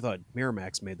Back. I only thought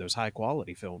Miramax made those high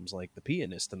quality films like The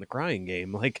Pianist and The Crying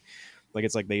Game. Like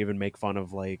it's like they even make fun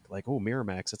of like oh,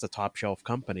 Miramax, it's a top shelf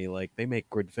company. Like they make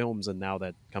good films, and now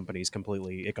that company's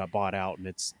completely, it got bought out and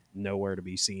it's nowhere to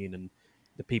be seen, and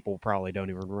the people probably don't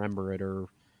even remember it, or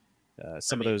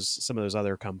some of those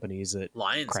other companies that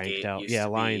Lionsgate cranked out. used Yeah, to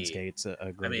be, Lionsgate's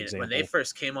a great example. When they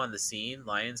first came on the scene,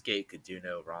 Lionsgate could do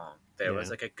no wrong. There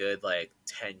was like a good like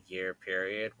 10-year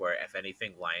period where if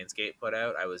anything Lionsgate put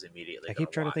out, I was immediately. I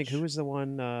keep trying to think who was the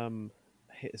one.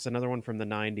 It's another one from the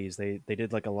 '90s. They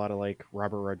did like a lot of like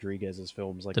Robert Rodriguez's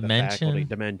films, like Dimension. The Faculty,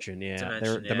 Dimension. Yeah,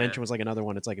 Dimension was like another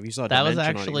one. It's like if you saw that Dimension was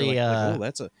actually on it, you're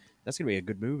like, oh, that's gonna be a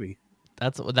good movie.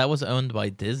 That was owned by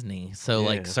Disney, so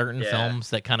like certain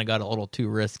films that kind of got a little too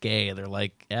risque, they're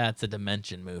like, it's a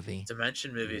Dimension movie.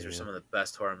 Dimension movies are some of the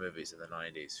best horror movies in the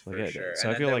 '90s for sure. So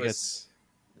I feel like it's.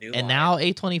 And now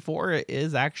A24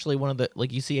 is actually one of the,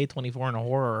 like you see A24 in a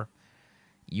horror,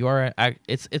 you are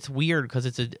it's weird because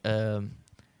it's a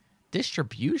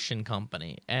distribution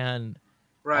company, and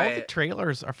all the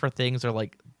trailers are for things are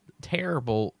like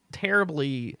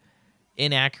terribly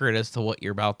inaccurate as to what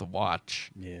you're about to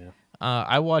watch. Yeah.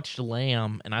 I watched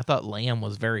Lamb, and I thought Lamb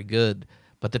was very good,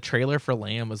 but the trailer for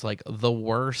Lamb was like the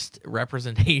worst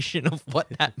representation of what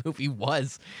that movie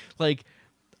was. Like,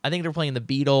 I think they're playing the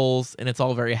Beatles, and it's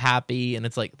all very happy, and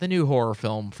it's like the new horror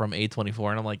film from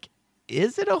A24, and I'm like,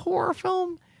 is it a horror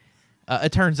film?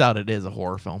 It turns out it is a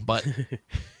horror film, but...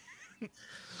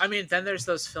 I mean, then there's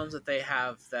those films that they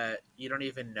have that you don't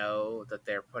even know that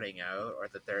they're putting out, or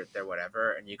that they're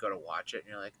whatever, and you go to watch it, and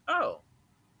you're like, oh,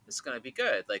 this is gonna be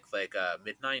good, like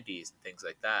mid-90s and things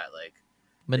like that. Like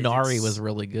Minari was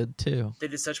really good too. They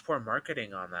did such poor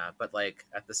marketing on that, but like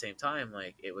at the same time,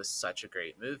 like it was such a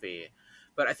great movie.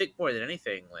 But I think more than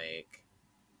anything, like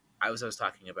I was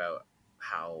talking about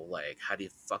how do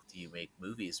you make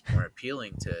movies more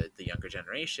appealing to the younger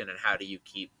generation, and how do you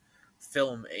keep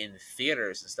film in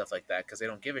theaters and stuff like that, because they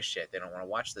don't give a shit, they don't want to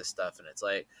watch this stuff. And it's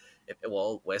like,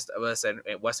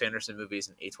 Wes Anderson movies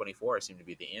and A24 seem to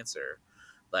be the answer.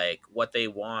 Like what they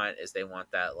want is they want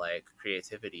that like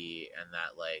creativity and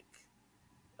that like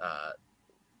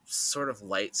sort of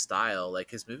light style.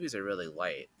 Like his movies are really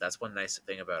light. That's one nice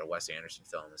thing about a Wes Anderson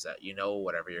film is that you know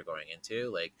whatever you're going into.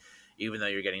 Like even though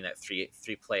you're getting that three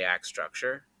play act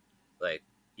structure, like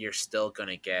you're still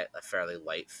gonna get a fairly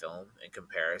light film in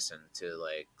comparison to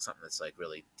like something that's like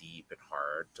really deep and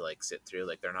hard to like sit through.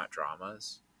 Like they're not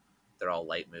dramas. They're all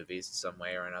light movies in some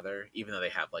way or another, even though they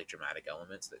have like dramatic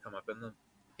elements that come up in them.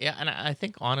 Yeah, and I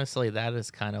think honestly that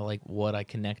is kind of like what I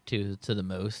connect to the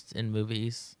most in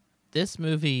movies. This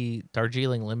movie,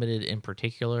 Darjeeling Limited in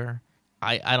particular,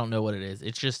 I don't know what it is.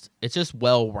 It's just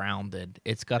well rounded.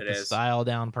 It's got the style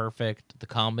down perfect, the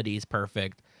comedy's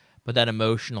perfect, but that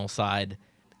emotional side,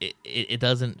 it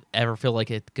doesn't ever feel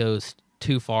like it goes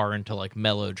too far into like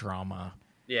melodrama.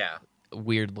 Yeah.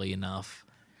 Weirdly enough.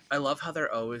 I love how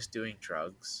they're always doing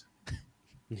drugs.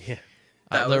 Yeah.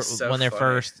 That was so when they're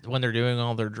funny. when they're doing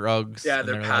all their drugs. Yeah,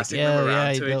 they're passing them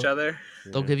around to each other.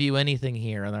 They'll give you anything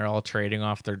here, and they're all trading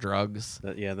off their drugs.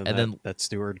 Then that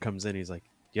steward comes in. He's like, "Do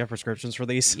you have prescriptions for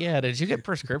these?" Yeah, did you get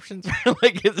prescriptions?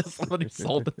 Like, is this somebody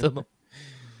sold it to them?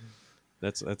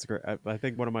 That's great. I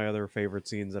think one of my other favorite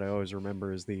scenes that I always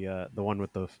remember is the one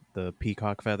with the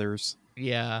peacock feathers.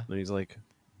 Yeah, and he's like,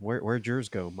 Where'd yours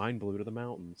go? Mine blew to the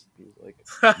mountains. He's like,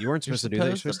 you weren't supposed to do that.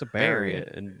 You're supposed to bury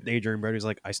it. And Adrian Brody's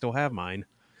like, I still have mine.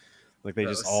 Like they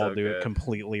just all do it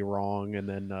completely wrong. And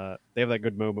then they have that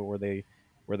good moment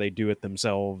where they do it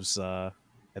themselves at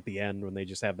the end when they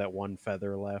just have that one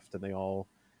feather left and they all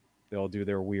do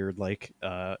their weird like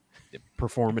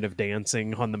performative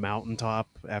dancing on the mountaintop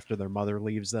after their mother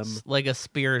leaves them. Like a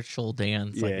spiritual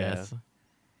dance, I guess.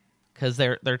 Because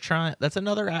they're trying. That's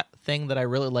another thing that I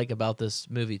really like about this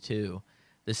movie too,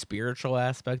 the spiritual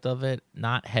aspect of it.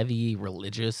 Not heavy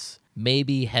religious,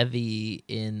 maybe heavy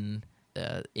in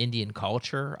Indian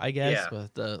culture, I guess,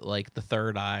 with the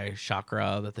third eye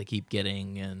chakra that they keep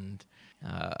getting, and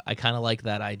I kind of like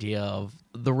that idea of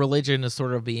the religion is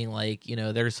sort of being like,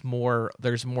 there's more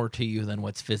to you than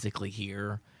what's physically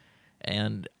here,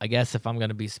 and I guess if I'm going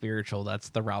to be spiritual, that's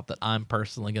the route that I'm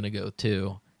personally going to go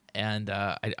to. And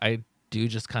I do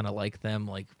just kind of like them.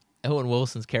 Like Owen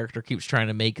Wilson's character keeps trying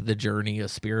to make the journey a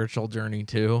spiritual journey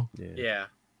too. Yeah.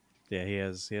 He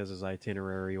has his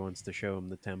itinerary. He wants to show him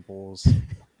the temples.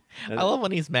 I love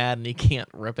when he's mad and he can't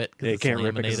rip it because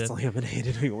it's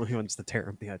laminated. He wants to tear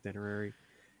up the itinerary.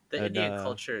 The Indian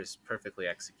culture is perfectly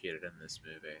executed in this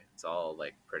movie. It's all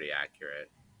like pretty accurate.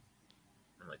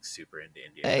 And like super into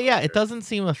Indian. Yeah, it doesn't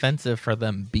seem offensive for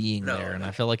them being there, and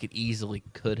I feel like it easily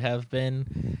could have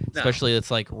been. Especially it's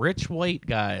like rich white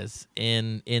guys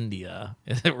in India.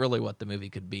 Is it really what the movie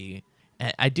could be?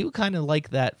 And I do kind of like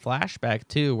that flashback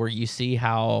too, where you see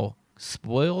how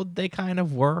spoiled they kind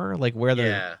of were, like where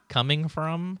they're coming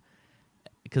from.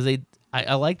 Because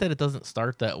I like that it doesn't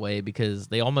start that way because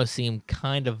they almost seem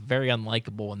kind of very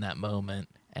unlikable in that moment,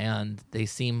 and they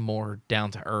seem more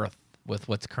down to earth with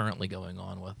what's currently going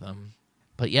on with them.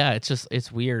 But yeah,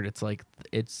 it's weird. It's like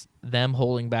it's them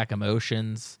holding back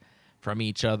emotions from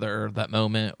each other. That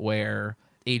moment where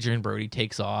Adrian Brody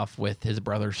takes off with his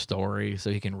brother's story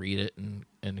so he can read it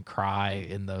and cry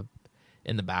in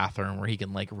the bathroom where he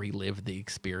can like relive the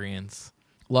experience.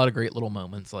 A lot of great little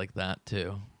moments like that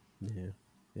too. Yeah.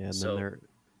 And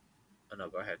then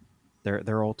go ahead.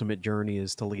 Their ultimate journey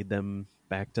is to lead them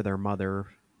back to their mother,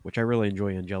 which I really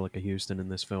enjoy Angelica Houston in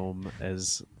this film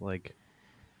as like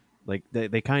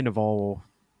they kind of all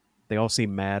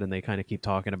seem mad and they kind of keep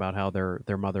talking about how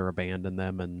their mother abandoned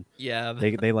them, and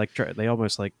they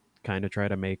almost like kind of try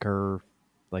to make her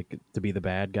like to be the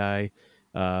bad guy,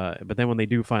 but then when they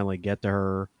do finally get to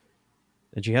her,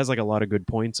 and she has like a lot of good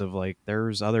points of like,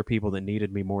 there's other people that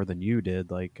needed me more than you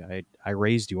did. Like I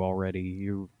raised you already.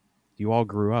 You all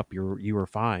grew up. You were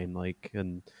fine. Like,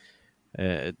 and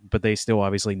but they still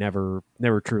obviously never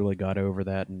truly got over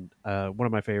that. And one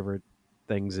of my favorite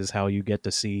things is how you get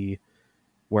to see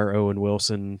where Owen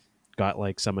Wilson got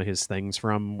like some of his things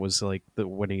from, was like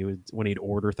when he'd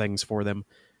order things for them.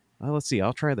 Let's see,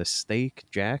 I'll try the steak,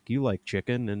 Jack. You like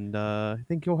chicken, and I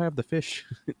think you'll have the fish.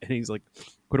 And he's like,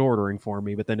 quit ordering for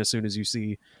me. But then as soon as you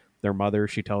see their mother,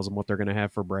 she tells them what they're going to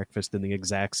have for breakfast in the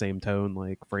exact same tone.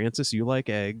 Like, Francis, you like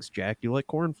eggs. Jack, you like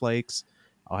cornflakes.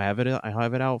 I'll have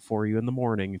it out for you in the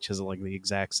morning, which is like the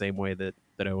exact same way that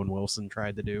Owen Wilson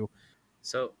tried to do.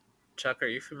 So, Chuck, are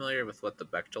you familiar with what the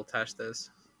Bechdel test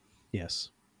is? Yes.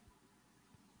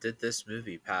 Did this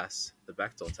movie pass the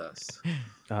Bechdel test?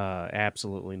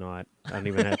 Absolutely not. I didn't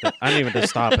even have to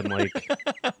stop and like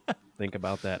think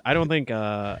about that. I don't think.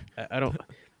 I don't.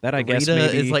 That I guess Rita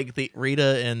maybe is like the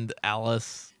Rita and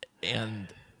Alice and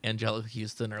Angelica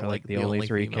Houston are They're like the only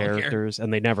three female character. characters,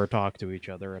 and they never talk to each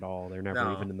other at all. They're never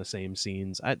No. even in the same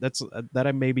scenes.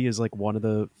 That maybe is like one of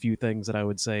the few things that I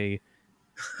would say.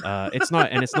 It's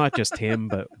not just him,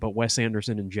 but Wes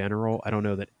Anderson in general. I don't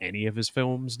know that any of his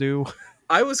films do.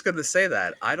 I was going to say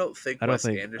that. I don't think I don't Wes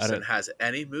think- I Anderson don't- has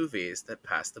any movies that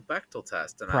pass the Bechdel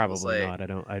test. And Probably not.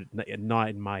 Not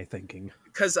in my thinking.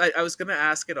 Because I was going to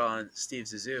ask it on Steve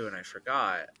Zissou, and I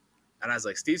forgot. And I was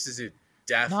like, Steve Zissou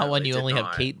definitely Not when you did only not.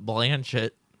 have Kate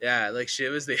Blanchett. Yeah, like she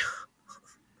was the.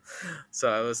 So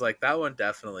I was like, that one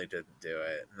definitely didn't do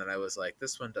it. And then I was like,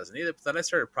 this one doesn't either. But then I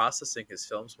started processing his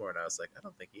films more, and I was like, I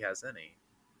don't think he has any.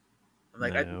 I'm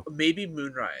like, No. maybe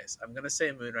Moonrise. I'm gonna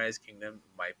say Moonrise Kingdom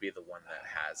might be the one that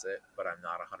has it, but I'm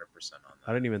not 100% on that.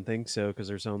 I don't even think so because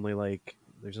there's only like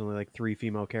three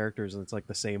female characters, and it's like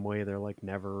the same way they're like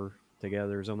never together.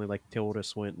 There's only like Tilda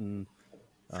Swinton.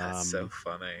 That's so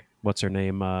funny. What's her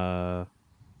name?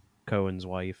 Cohen's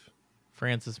wife,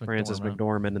 Frances McDormand. Frances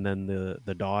McDormand, and then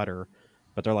the daughter.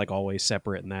 But they're like always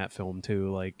separate in that film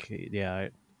too. Like, yeah,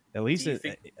 at least Do you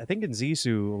think- I think in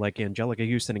Zissou, like Angelica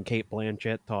Houston and Kate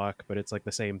Blanchett talk, but it's like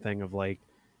the same thing of like.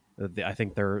 I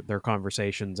think their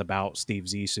conversations about Steve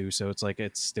Zissou, so it's like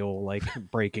it's still like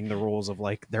breaking the rules of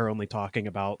like they're only talking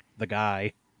about the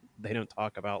guy. They don't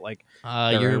talk about like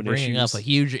their You're own bringing issues. up a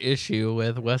huge issue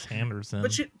with Wes Anderson.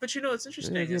 But you know what's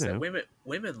interesting Yeah, you is know. that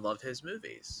women love his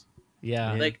movies.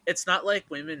 yeah. Yeah. Like it's not like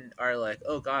women are like,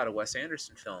 oh god, a Wes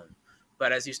Anderson film.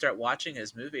 But as you start watching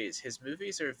his movies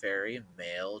are very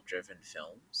male driven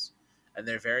films. And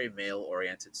they're very male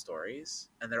oriented stories.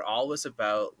 And they're always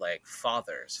about like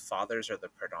fathers. Fathers are the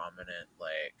predominant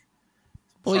like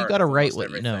Well, you part got to of write almost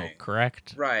what you know, everything.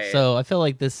 correct? Right. So I feel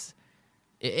like this,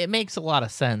 it makes a lot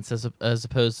of sense as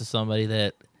opposed to somebody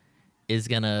that is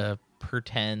gonna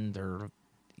pretend or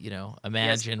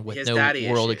imagine he with has no daddy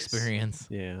world issues. experience.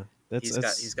 yeah.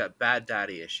 He's got bad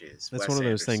daddy issues. That's Wes one of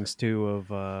those Anderson. things too.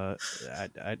 Of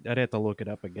I'd have to look it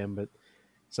up again, but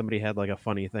somebody had like a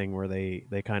funny thing where they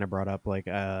kind of brought up like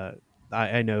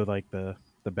I know like the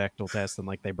Bechdel test and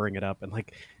like they bring it up and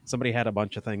like somebody had a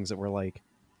bunch of things that were like,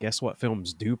 guess what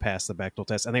films do pass the Bechdel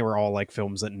test, and they were all like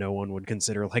films that no one would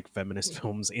consider like feminist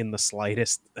films in the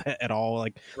slightest at all.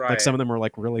 Like Right. some of them were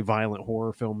like really violent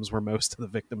horror films where most of the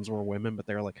victims were women, but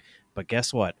they're like, but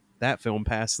guess what? That film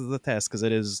passes the test because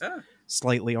it is Yeah.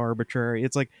 slightly arbitrary.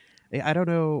 It's like I don't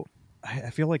know.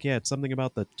 I feel like it's something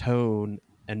about the tone,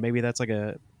 and maybe that's like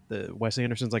the Wes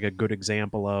Anderson's like a good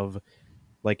example of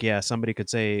like somebody could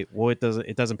say, well, it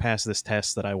doesn't pass this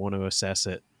test that I want to assess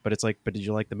it, but it's like, but did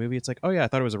you like the movie? It's like, oh yeah, I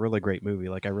thought it was a really great movie.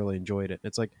 Like I really enjoyed it.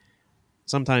 It's like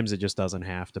sometimes it just doesn't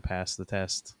have to pass the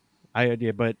test.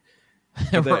 But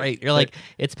Right. You're like,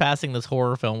 it's passing this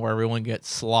horror film where everyone gets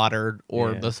slaughtered,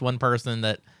 or Yeah. this one person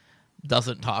that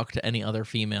doesn't talk to any other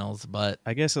females, but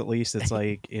I guess at least it's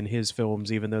like in his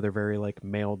films, even though they're very like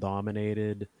male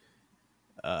dominated,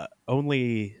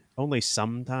 only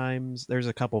sometimes there's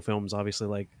a couple films, obviously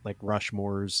like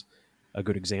Rushmore's a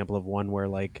good example of one where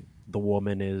like the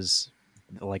woman is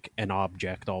like an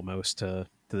object almost to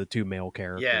the two male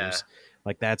characters. Yeah.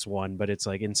 Like that's one, but it's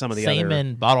like in some of the same other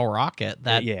in Bottle Rocket.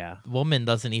 That yeah. woman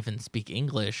doesn't even speak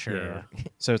English. Or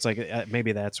So it's like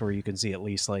maybe that's where you can see at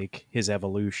least like his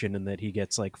evolution, and that he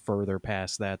gets like further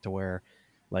past that to where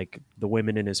like the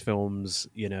women in his films,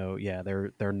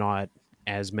 they're not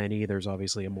as many. There's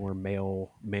obviously a more male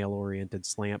oriented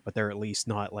slant, but they're at least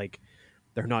not like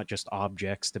they're not just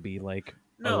objects to be like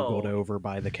ogled over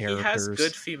by the characters. He has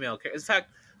good female characters. In fact,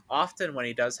 often when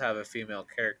he does have a female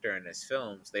character in his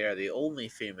films, they are the only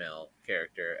female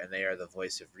character, and they are the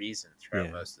voice of reason throughout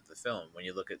Yeah. most of the film. When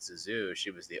you look at Zissou,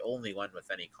 she was the only one with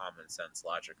any common sense,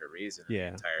 logic, or reason in Yeah.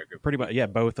 the entire group. Pretty much, yeah,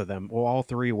 both of them. Well, all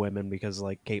three women, because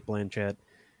like Kate Blanchett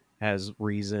has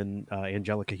reason.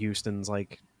 Angelica Houston's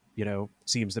like,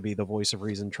 seems to be the voice of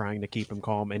reason, trying to keep him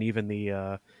calm, and even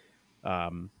the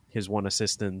his one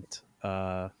assistant,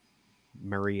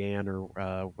 Marianne or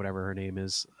whatever her name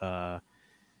is,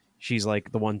 she's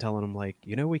like the one telling him like,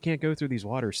 we can't go through these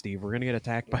waters, Steve. We're gonna get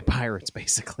attacked by pirates,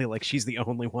 basically. Like she's the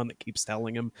only one that keeps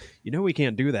telling him, we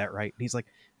can't do that, right? And he's like,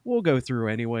 we'll go through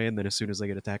anyway. And then as soon as they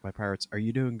get attacked by pirates, are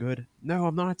you doing good? No,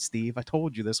 I'm not, Steve. I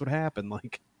told you this would happen.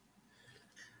 Like,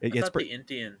 I it's thought the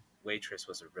Indian waitress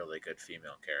was a really good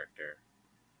female character.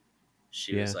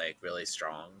 She was like really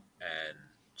strong, and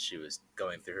she was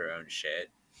going through her own shit.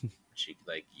 She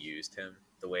like used him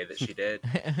the way that she did.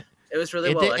 It was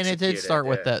really well and it did executed, start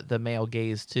with yeah. the male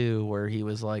gaze too, where he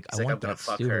was like, He's I like, want "I'm gonna that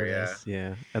fuck her," stewardess.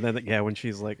 Yeah, and then when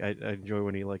she's like, I enjoy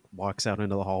when he like walks out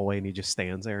into the hallway and he just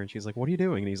stands there, and she's like, "What are you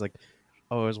doing?" And he's like,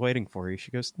 "Oh, I was waiting for you."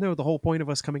 She goes, "No, the whole point of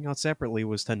us coming out separately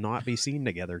was to not be seen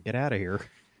together. Get out of here."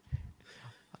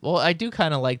 Well, I do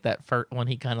kind of like that when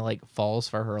he kind of like falls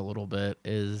for her a little bit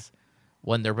is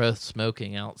when they're both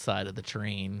smoking outside of the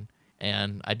train.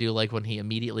 And I do like when he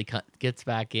immediately gets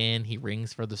back in, he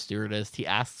rings for the stewardess, he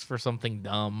asks for something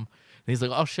dumb. And he's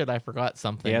like, oh shit, I forgot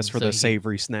something. He asks for So the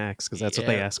savory snacks because that's what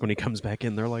they Yeah. ask when he comes back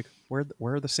in. They're like, where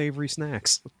are the savory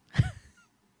snacks?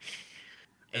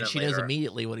 And then she knows later-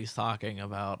 immediately what he's talking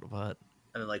about, but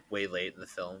And then, like, way late in the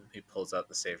film, he pulls out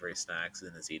the savory snacks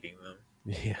and is eating them.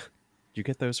 Yeah. Did you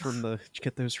get those from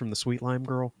the Sweet Lime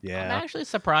Girl? I'm Yeah. actually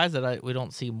surprised that we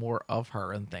don't see more of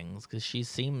her in things because she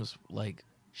seems like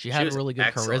she She had was really good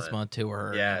excellent. charisma to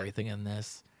her Yeah. and everything in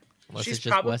this. Unless She's it's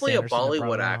just Wes probably a Anderson that brought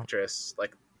Bollywood her out. actress.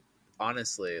 Like,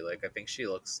 honestly, like, I think she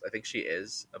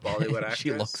is a Bollywood actress.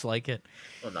 She looks like it.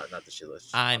 Well, not that she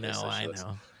looks. I obviously know, she I looks-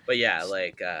 know. But yeah,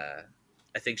 like,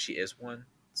 I think she is one.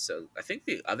 So I think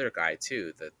the other guy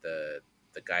too, the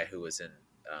guy who was in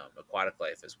Aquatic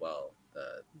Life as well,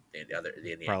 the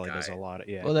Indian Probably guy. does a lot.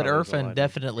 Yeah. Well, that probably does a lot Irfan of-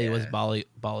 definitely was Yeah.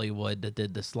 Bollywood that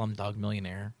did the Slumdog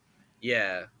Millionaire.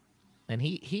 Yeah, And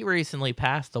he recently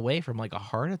passed away from like a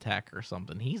heart attack or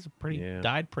something. He's Yeah.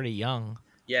 died pretty young.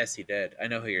 yes, he did. I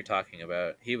know who you're talking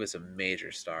about. He was a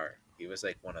major star. He was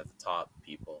like one of the top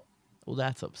people. Well,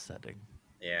 that's upsetting.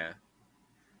 Yeah,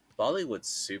 Bollywood's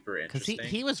super Because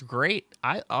interesting. he was great.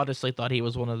 I honestly thought he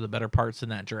was one of the better parts in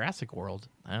that Jurassic World.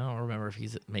 I don't remember if he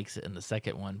makes it in the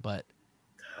second one, but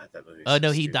God, that movie. oh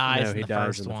no, he dies No, in he the dies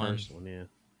first in the one. first one. Yeah.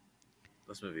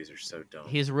 Those movies are so dumb.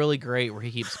 He's really great where he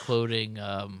keeps quoting.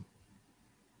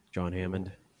 John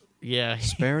Hammond. Yeah,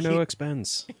 Spare no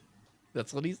expense.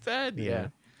 that's what he said. Yeah. Yeah,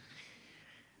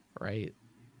 right.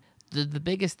 The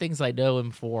biggest things I know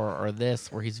him for are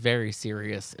this, where he's very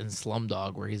serious, and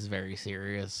Slumdog, where he's very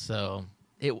serious. So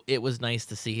it was nice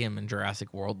to see him in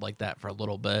Jurassic World like that for a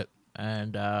little bit.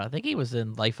 And I think he was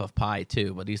in Life of Pi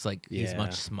too, but he's like he's Yeah.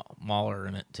 much smaller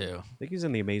in it too. I think he's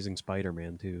in the Amazing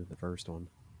Spider-Man too, the first one.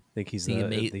 I think he's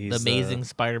The Amazing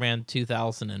Spider-Man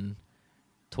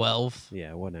 2012.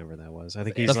 Yeah, whatever that was. I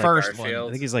think The he's like, first one. Garfield?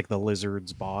 I think he's like the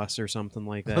Lizard's boss or something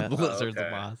like that. The Lizard's okay.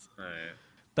 boss. All right.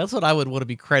 That's what I would want to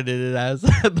be credited as,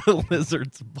 the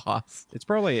Lizard's boss. It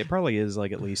probably is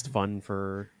like at least fun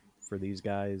for these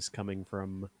guys coming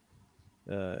from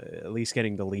at least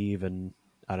getting to leave and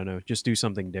I don't know, just do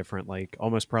something different, like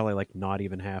almost probably like not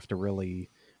even have to really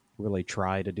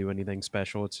try to do anything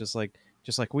special. It's just like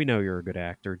we know you're a good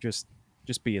actor, just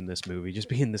be in this movie, just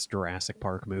be in this Jurassic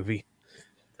Park movie.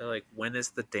 They're like, when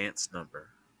is the dance number?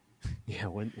 Yeah,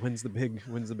 when's the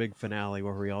big finale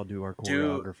where we all do our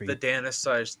Do choreography? the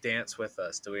dinosaurs dance with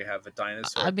us? Do we have a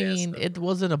dinosaur? I dance mean, number? it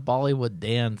wasn't a Bollywood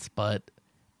dance, but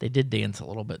they did dance a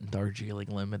little bit in Darjeeling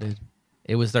Limited.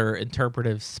 It was their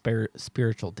interpretive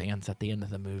spiritual dance at the end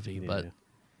of the movie, but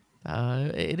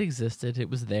it existed. It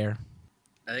was there.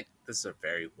 I think this is a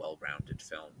very well-rounded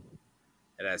film.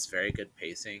 It has very good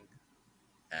pacing,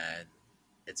 and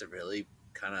it's a really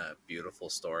kind of beautiful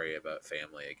story about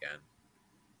family again.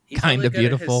 He's Kind really of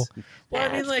good at beautiful. Well,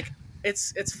 I mean, like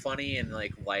it's funny and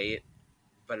like light,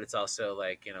 but it's also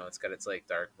like, you know, it's got its like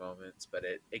dark moments, but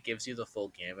it gives you the full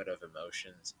gamut of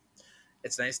emotions.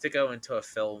 It's nice to go into a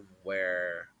film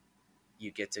where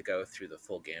you get to go through the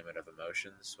full gamut of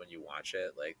emotions when you watch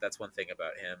it. Like that's one thing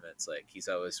about him. It's like he's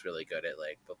always really good at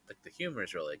like the humor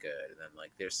is really good, and then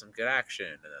like there's some good action,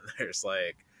 and then there's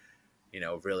like, you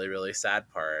know, really really sad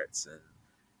parts, and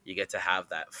you get to have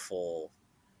that full.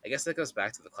 I guess that goes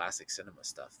back to the classic cinema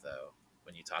stuff, though.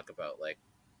 When you talk about like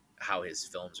how his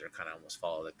films are kind of almost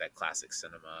follow like that classic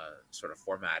cinema sort of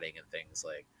formatting and things,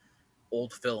 like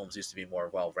old films used to be more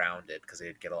well-rounded because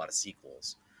they'd get a lot of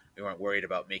sequels. We weren't worried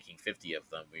about making 50 of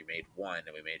them. We made one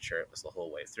and we made sure it was the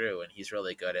whole way through. And he's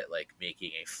really good at like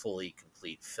making a fully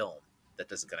complete film that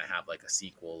doesn't going to have like a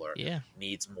sequel or Yeah.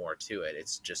 needs more to it.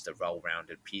 It's just a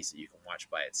well-rounded piece that you can watch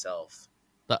by itself.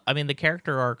 I mean, the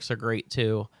character arcs are great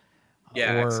too.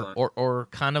 Yeah, excellent. or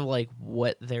kind of like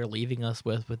what they're leaving us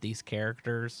with these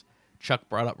characters. Chuck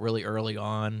brought up really early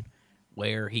on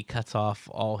where he cuts off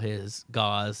all his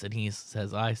gauze and he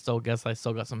says, I still got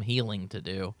some healing to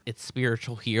do. It's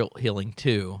spiritual healing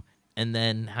too. And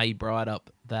then how you brought up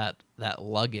that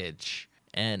luggage,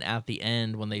 and at the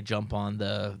end when they jump on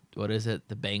the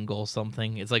Bengal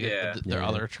something, it's like Yeah. their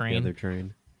other train. The other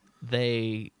train.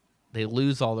 They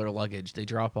lose all their luggage. They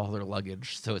drop all their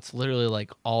luggage. So it's literally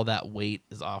like all that weight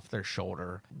is off their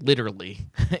shoulder. Literally.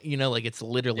 You know, like it's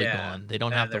literally gone. They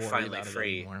don't And have to they're worry finally about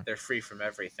free. it anymore. They're free from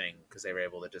everything because they were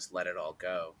able to just let it all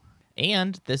go.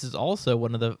 And this is also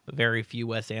one of the very few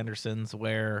Wes Andersons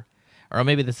where, or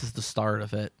maybe this is the start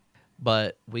of it,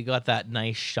 but we got that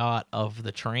nice shot of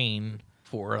the train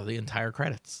for the entire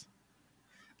credits.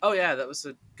 Oh yeah, that was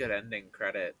a good ending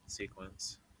credit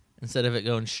sequence. instead of it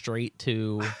going straight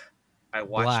to I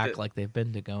watched black it. like they've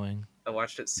been to going. I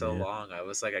watched it so Yeah. long. I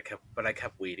was like, I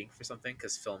kept waiting for something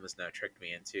because film has now tricked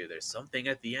me into. There's something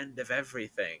at the end of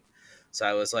everything. So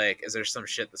I was like, is there some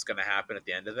shit that's gonna happen at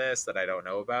the end of this that I don't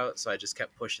know about? So I just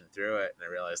kept pushing through it, and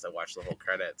I realized I watched the whole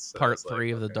credits. And I Part was like,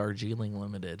 3 of the okay. Darjeeling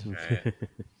Limited. Right.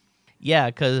 Yeah,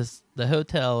 because the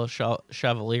Hotel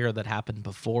Chevalier that happened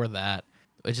before that,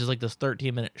 which is like this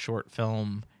 13-minute short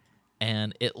film,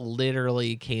 and it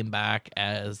literally came back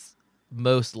as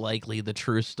most likely the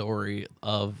true story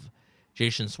of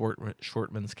Jason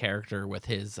Schwartzman's character with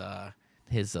his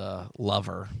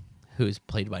lover, who's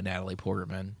played by Natalie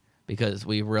Portman, because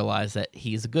we realize that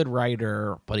he's a good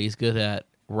writer, but he's good at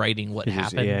writing what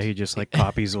happened. He just like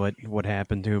copies what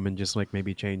happened to him and just like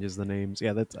maybe changes the names.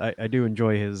 Yeah, that's I do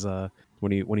enjoy his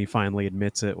when he finally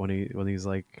admits it, when he's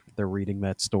like they're reading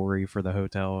that story for the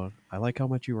hotel. I like how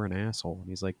much you were an asshole. And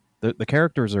he's like the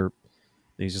characters are.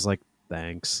 He's just like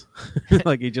thanks,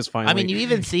 like he just finally. I mean, you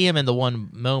even see him in the one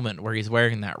moment where he's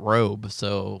wearing that robe,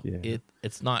 so Yeah.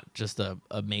 it's not just a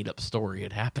made up story.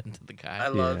 It happened to the guy.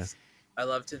 I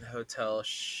loved in Hotel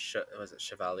was it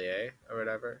Chevalier or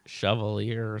whatever?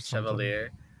 Chevalier or something.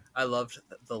 Chevalier. I loved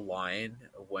the line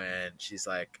when she's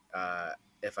like,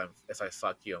 if I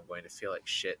fuck you, I'm going to feel like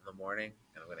shit in the morning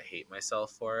and I'm going to hate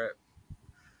myself for it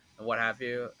and what have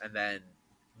you. And then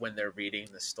when they're reading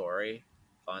the story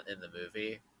in the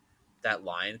movie, that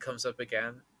line comes up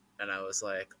again, and I was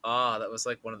like, oh, that was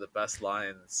like one of the best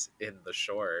lines in the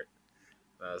short.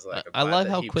 And I was like, I love that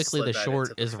how he quickly slid the that short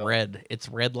into the is film. read. It's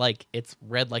read like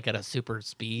at a super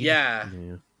speed. Yeah.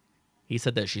 Yeah. He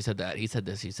said that, she said that, he said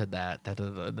this, he said that,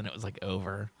 then it was like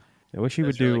over. I wish he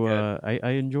would That's really do. good. I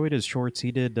enjoyed his shorts.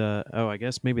 He did. I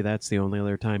guess maybe that's the only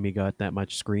other time he got that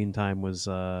much screen time was.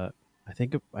 I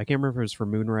think I can't remember if it was for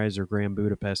Moonrise or Grand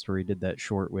Budapest where he did that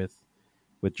short with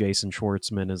Jason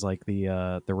Schwartzman as like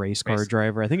the race car Race-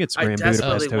 driver. I think it's I Grand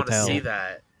desperately Budapest want to Hotel. see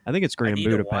that. I think it's Grand need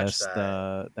to watch Budapest.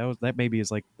 That maybe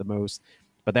is like the most,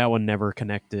 but that one never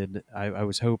connected. I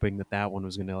was hoping that one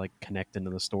was going to like connect into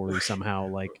the story somehow,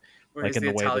 like Where like he's in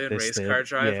the the way that Italian this race did. car Yeah.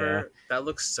 driver. That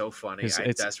looks so funny. It's- I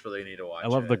it's- desperately need to watch I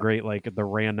love it. the great like the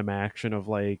random action of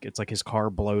like it's like his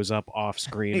car blows up off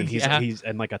screen and Yeah. he's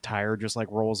and like a tire just like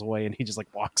rolls away and he just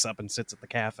like walks up and sits at the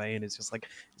cafe and it's just like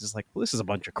well, this is a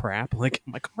bunch of crap. Like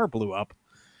my car blew up.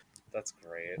 That's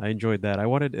great. I enjoyed that.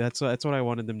 That's what I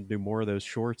wanted them to do more of those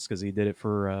shorts because he did it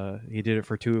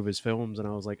for 2 of his films and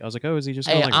I was like oh, is he just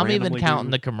Hey, gonna, like, I'm even randomly counting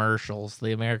do, the commercials,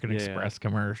 the American Yeah. Express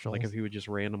commercials. like if he would just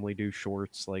randomly do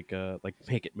shorts like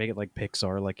make it like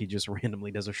Pixar, like he just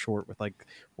randomly does a short with like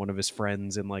one of his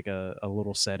friends in like a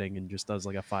little setting and just does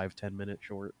like a 5-10 minute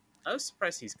short. I was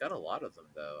surprised he's got a lot of them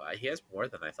though. He has more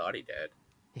than I thought he did.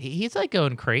 He's like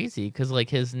going crazy because like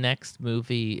his next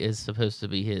movie is supposed to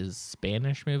be his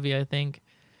Spanish movie, I think,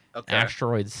 Okay.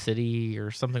 Asteroid City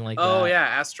or something like that. Oh yeah,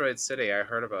 Asteroid City. I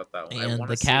heard about that one. I And wanna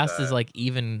the see cast that. is like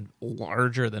even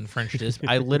larger than French Dispatch.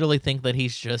 I literally think that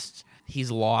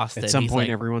he's lost At it. some He's point,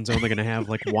 like, everyone's only going to have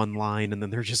like one line, and then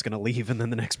they're just going to leave, and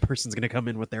then the next person's going to come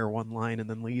in with their one line and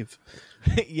then leave.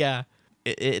 yeah,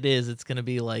 it is. It's gonna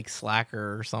be like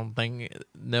Slacker or something.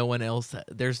 No one else.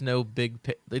 There's no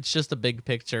it's just a big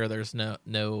picture. There's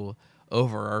no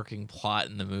overarching plot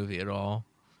in the movie at all.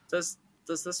 Does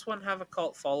this one have a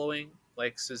cult following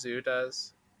like Suzu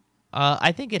does?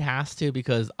 I think it has to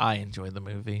because I enjoy the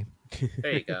movie,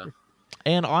 There you go.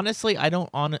 and honestly,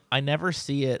 I never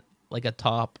see it like a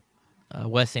top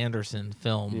Wes Anderson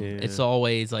film. Yeah. It's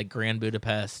always like Grand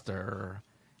Budapest or.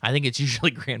 I think it's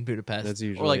usually Grand Budapest That's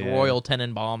usually, or like yeah. Royal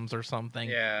Tenenbaums or something.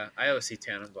 Yeah, I always see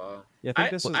Tannenbaum. Yeah, I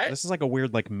think this is like a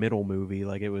weird like middle movie.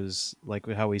 Like it was like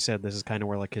how he said this is kind of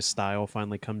where like his style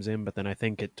finally comes in, but then I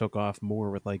think it took off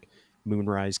more with like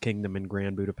Moonrise Kingdom and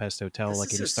Grand Budapest Hotel. This Like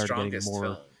is he his just started getting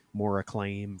strongest more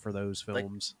acclaim for those Like,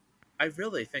 films. I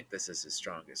really think this is his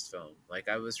strongest film. Like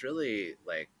I was really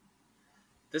like,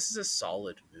 this is a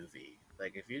solid movie.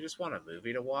 Like if you just want a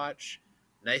movie to watch,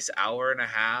 nice hour and a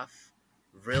half,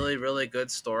 really really good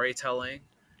storytelling.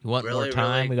 You want Really, more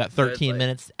time? really We got good, 13 like-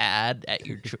 minutes to add at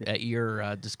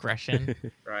your discretion.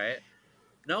 Right?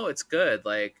 No, it's good.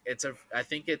 Like I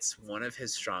think it's one of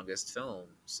his strongest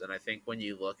films, and I think when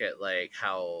you look at like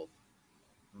how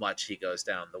much he goes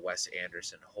down the Wes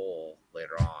Anderson hole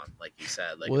later on, like you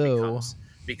said, like Whoa. it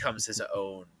becomes his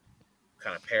own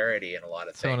kind of parody in a lot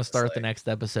of So things. I want to start the like- next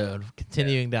episode,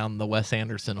 continuing down the Wes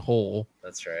Anderson hole.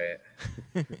 That's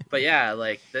right. But yeah,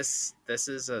 like this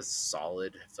is a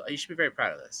solid. You should be very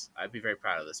proud of this. I'd be very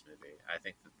proud of this movie. I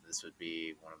think that this would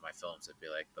be one of my films I'd be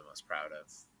like the most proud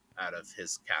of out of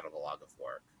his catalog of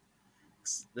work.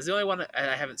 This is the only one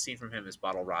I haven't seen from him is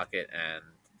Bottle Rocket and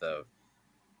the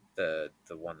the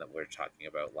one that we're talking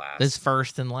about last. This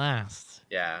first and last.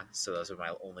 Yeah, so those are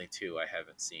my only two I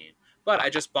haven't seen. But I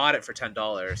just bought it for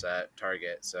 $10 at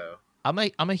Target, so I'm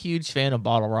a huge fan of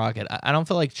Bottle Rocket. I don't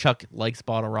feel like Chuck likes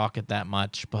Bottle Rocket that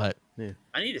much, but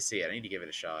I need to see it. I need to give it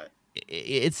a shot.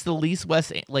 It's the least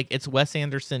it's Wes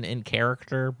Anderson in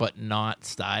character, but not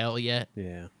style yet.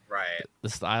 Yeah. Right. The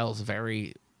style's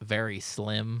very, very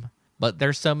slim. But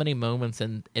there's so many moments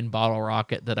in Bottle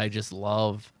Rocket that I just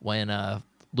love when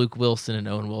Luke Wilson and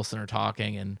Owen Wilson are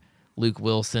talking, and Luke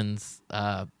Wilson's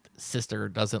sister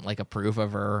doesn't like approve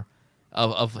of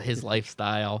of his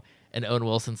lifestyle, and Owen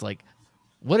Wilson's like,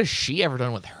 what has she ever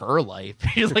done with her life?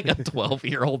 He's like a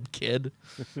 12-year-old kid.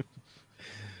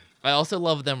 I also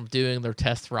love them doing their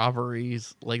test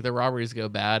robberies. Like, the robberies go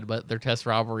bad, but their test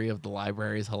robbery of the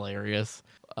library is hilarious.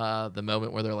 The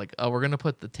moment where they're like, oh, we're going to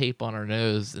put the tape on our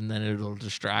nose, and then it'll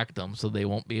distract them so they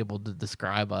won't be able to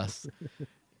describe us.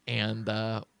 And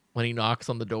when he knocks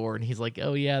on the door, and he's like,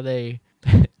 oh, yeah, they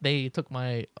took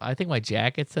I think my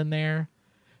jacket's in there.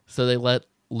 So they let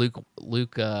Luke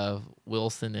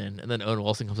Wilson in, and then Owen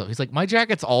Wilson comes up. He's like, my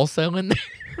jacket's also in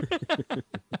there.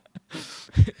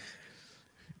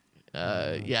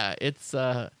 Yeah,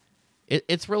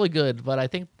 it's really good, but I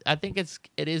think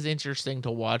it is interesting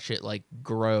to watch it like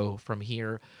grow from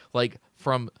here, like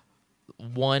from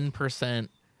 1%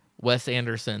 Wes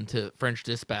Anderson to French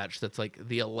Dispatch. That's like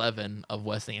the 11 of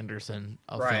Wes Anderson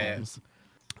of films.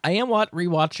 I am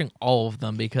rewatching all of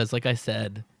them because, like I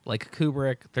said, like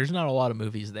Kubrick, there's not a lot of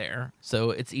movies there,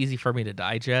 so it's easy for me to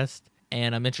digest.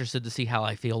 And I'm interested to see how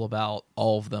I feel about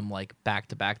all of them, like back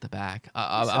to back to back.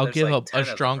 I'll give like a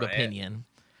strong opinion.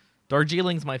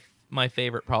 Darjeeling's my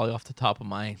favorite, probably off the top of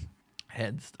my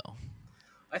head still.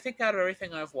 I think out of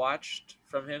everything I've watched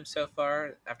from him so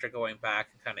far, after going back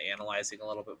and kind of analyzing a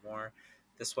little bit more,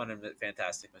 this one and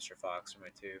Fantastic Mr. Fox are my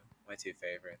two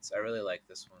favorites. I really like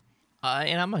this one.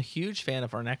 And I'm a huge fan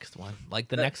of our next one. Like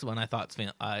the next one,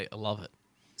 I love it.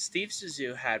 Steve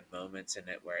Zissou had moments in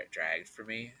it where it dragged for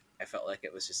me. I felt like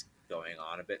it was just going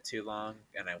on a bit too long,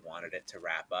 and I wanted it to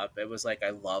wrap up. It was like, I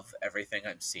love everything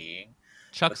I'm seeing.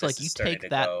 Chuck's like, you take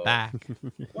that back.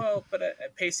 Well, but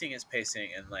pacing is pacing,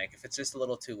 and like if it's just a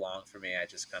little too long for me, I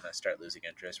just kind of start losing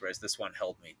interest. Whereas this one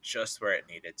held me just where it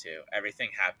needed to. Everything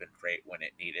happened right when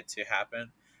it needed to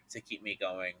happen to keep me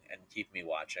going and keep me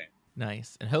watching.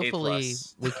 Nice, and hopefully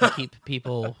we can keep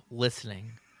people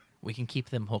listening. We can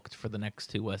keep them hooked for the next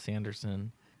 2 Wes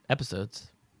Anderson episodes.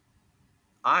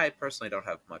 I personally don't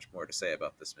have much more to say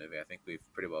about this movie. I think we've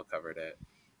pretty well covered it.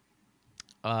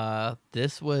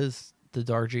 This was the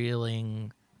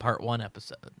Darjeeling Part 1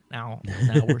 episode. Now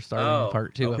we're starting the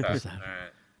Part 2 episode. All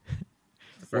right.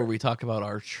 Where we talk about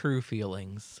our true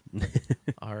feelings,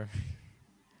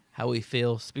 how we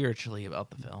feel spiritually about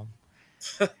the film.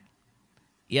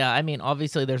 Yeah, I mean,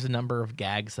 obviously there's a number of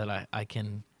gags that I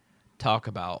can talk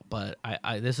about, but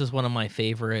this is one of my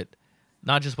favorite,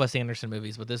 not just Wes Anderson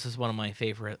movies, but this is one of my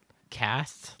favorite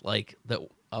casts, like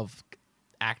of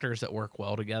actors that work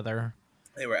well together.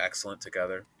 They were excellent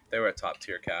together. They were a top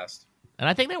tier cast. And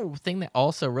I think the thing that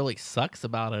also really sucks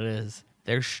about it is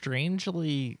they're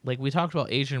strangely, like we talked about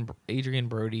Adrian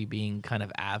Brody being kind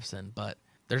of absent, but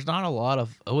there's not a lot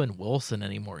of Owen Wilson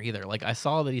anymore either. Like I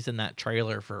saw that he's in that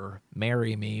trailer for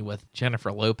Marry Me with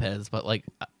Jennifer Lopez, but like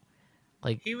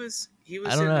he was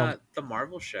I don't know. The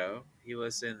Marvel show. He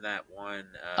was in that one.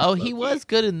 Loki. He was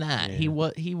good in that.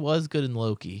 Yeah. He was good in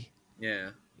Loki. Yeah.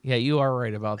 Yeah, you are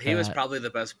right about that. He was probably the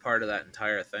best part of that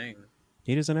entire thing.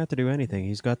 He doesn't have to do anything.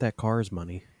 He's got that Cars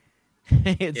money.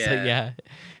 Yeah,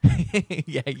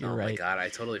 you're right. Oh my god, I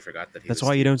totally forgot that. That's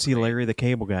why you don't see Larry the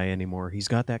Cable Guy anymore. He's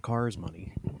got that Cars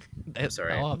money. I'm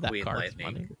sorry, I love that Queen Cars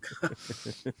Lightning.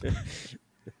 money.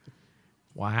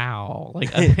 Wow,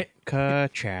 like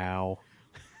ka-chow.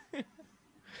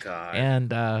 God.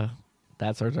 And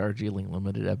that's our Darjeeling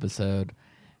Limited episode.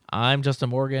 I'm Justin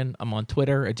Morgan. I'm on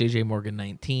Twitter at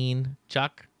JJMorgan19.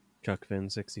 Chuck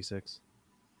Finn66.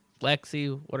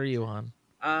 Lexi, what are you on?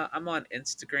 I'm on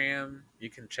Instagram. You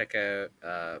can check out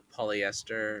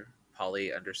polyester,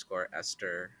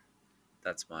 poly_ester.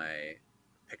 That's my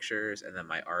pictures. And then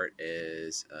my art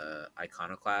is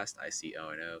Iconoclast,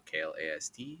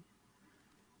 ICONOKLAST.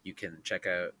 You can check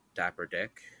out Dapper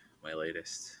Dick, my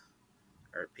latest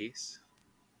art piece.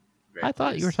 I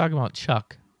thought you were talking about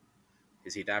Chuck.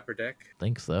 Is he Dapper Dick? I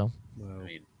think so. Wow. I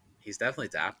mean, he's definitely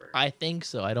dapper. I think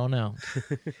so. I don't know.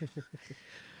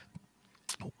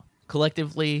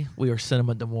 Collectively, we are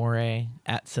Cinema d'Amore,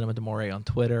 at Cinema d'Amore on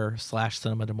Twitter,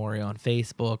 /Cinema d'Amore on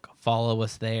Facebook. Follow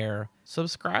us there.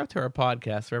 Subscribe to our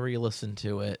podcast wherever you listen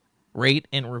to it. Rate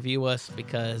and review us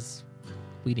because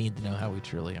we need to know how we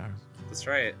truly are. That's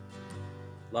right.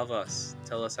 Love us.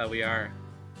 Tell us how we are.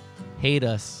 Hate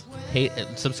us.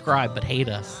 Subscribe, but hate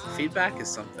us. Feedback is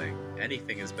something.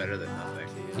 Anything is better than nothing.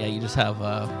 Yeah, you just have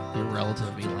your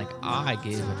relative being like, I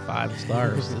gave it 5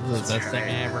 stars. This is the best thing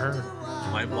I ever heard.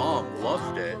 My mom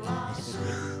loved it.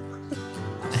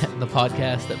 The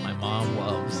podcast that my mom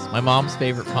loves. My mom's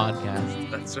favorite podcast.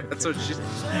 That's right. That's what she.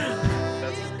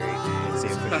 That's great. That's the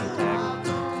official tag.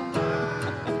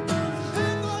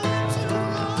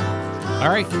 All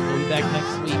right, we'll be back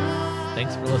next week.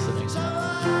 Thanks for listening.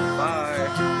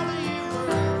 Bye.